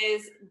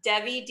is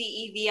Devi,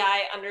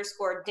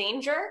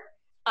 DEVI_danger.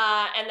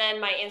 And then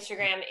my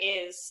Instagram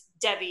is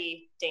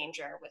Devi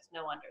Danger with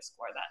no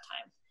underscore that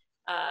time.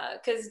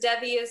 Because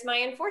Devi is my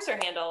enforcer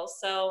handle,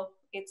 so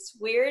it's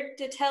weird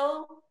to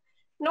tell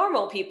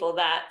normal people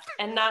that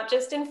and not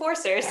just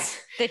enforcers.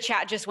 The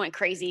chat just went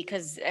crazy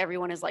because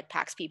everyone is like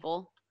PAX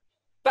people.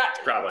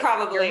 But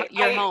probably.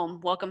 You're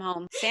home. Welcome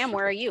home. Sam,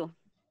 where are you?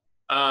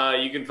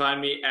 You can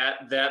find me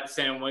at that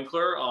Sam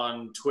Winkler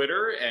on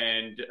Twitter,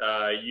 and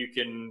you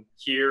can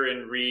hear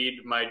and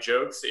read my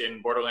jokes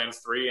in Borderlands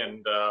 3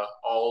 and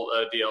all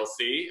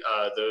DLC.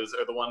 Those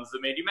are the ones that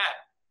made you mad.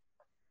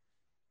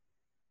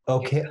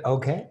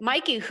 Okay.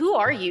 Mikey, who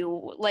are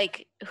you?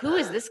 Who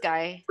is this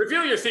guy?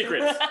 Reveal your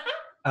secrets.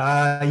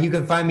 You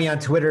can find me on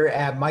Twitter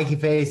at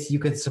MikeyFace. You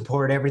can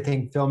support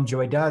everything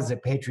FilmJoy does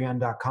at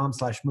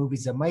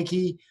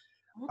patreon.com/moviesofmikey.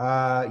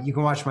 You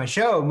can watch my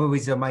show,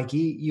 Movies of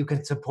Mikey. You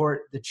can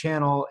support the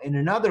channel in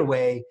another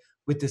way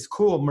with this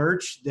cool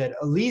merch that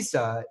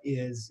Elisa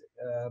is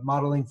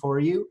modeling for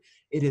you.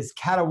 It is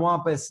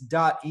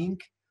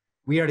catawampus.inc.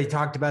 We already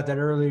talked about that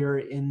earlier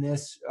in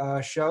this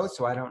show,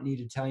 so I don't need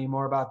to tell you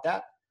more about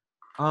that.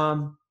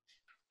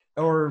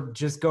 Or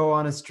just go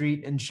on a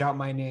street and shout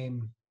my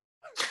name.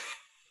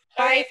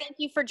 Bye. Thank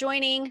you for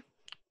joining.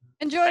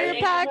 Enjoy your Bye.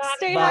 packs.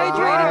 Stay Bye. hydrated.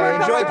 Wear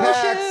Enjoy comfortable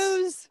packs.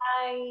 shoes.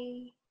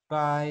 Bye.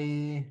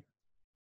 Bye.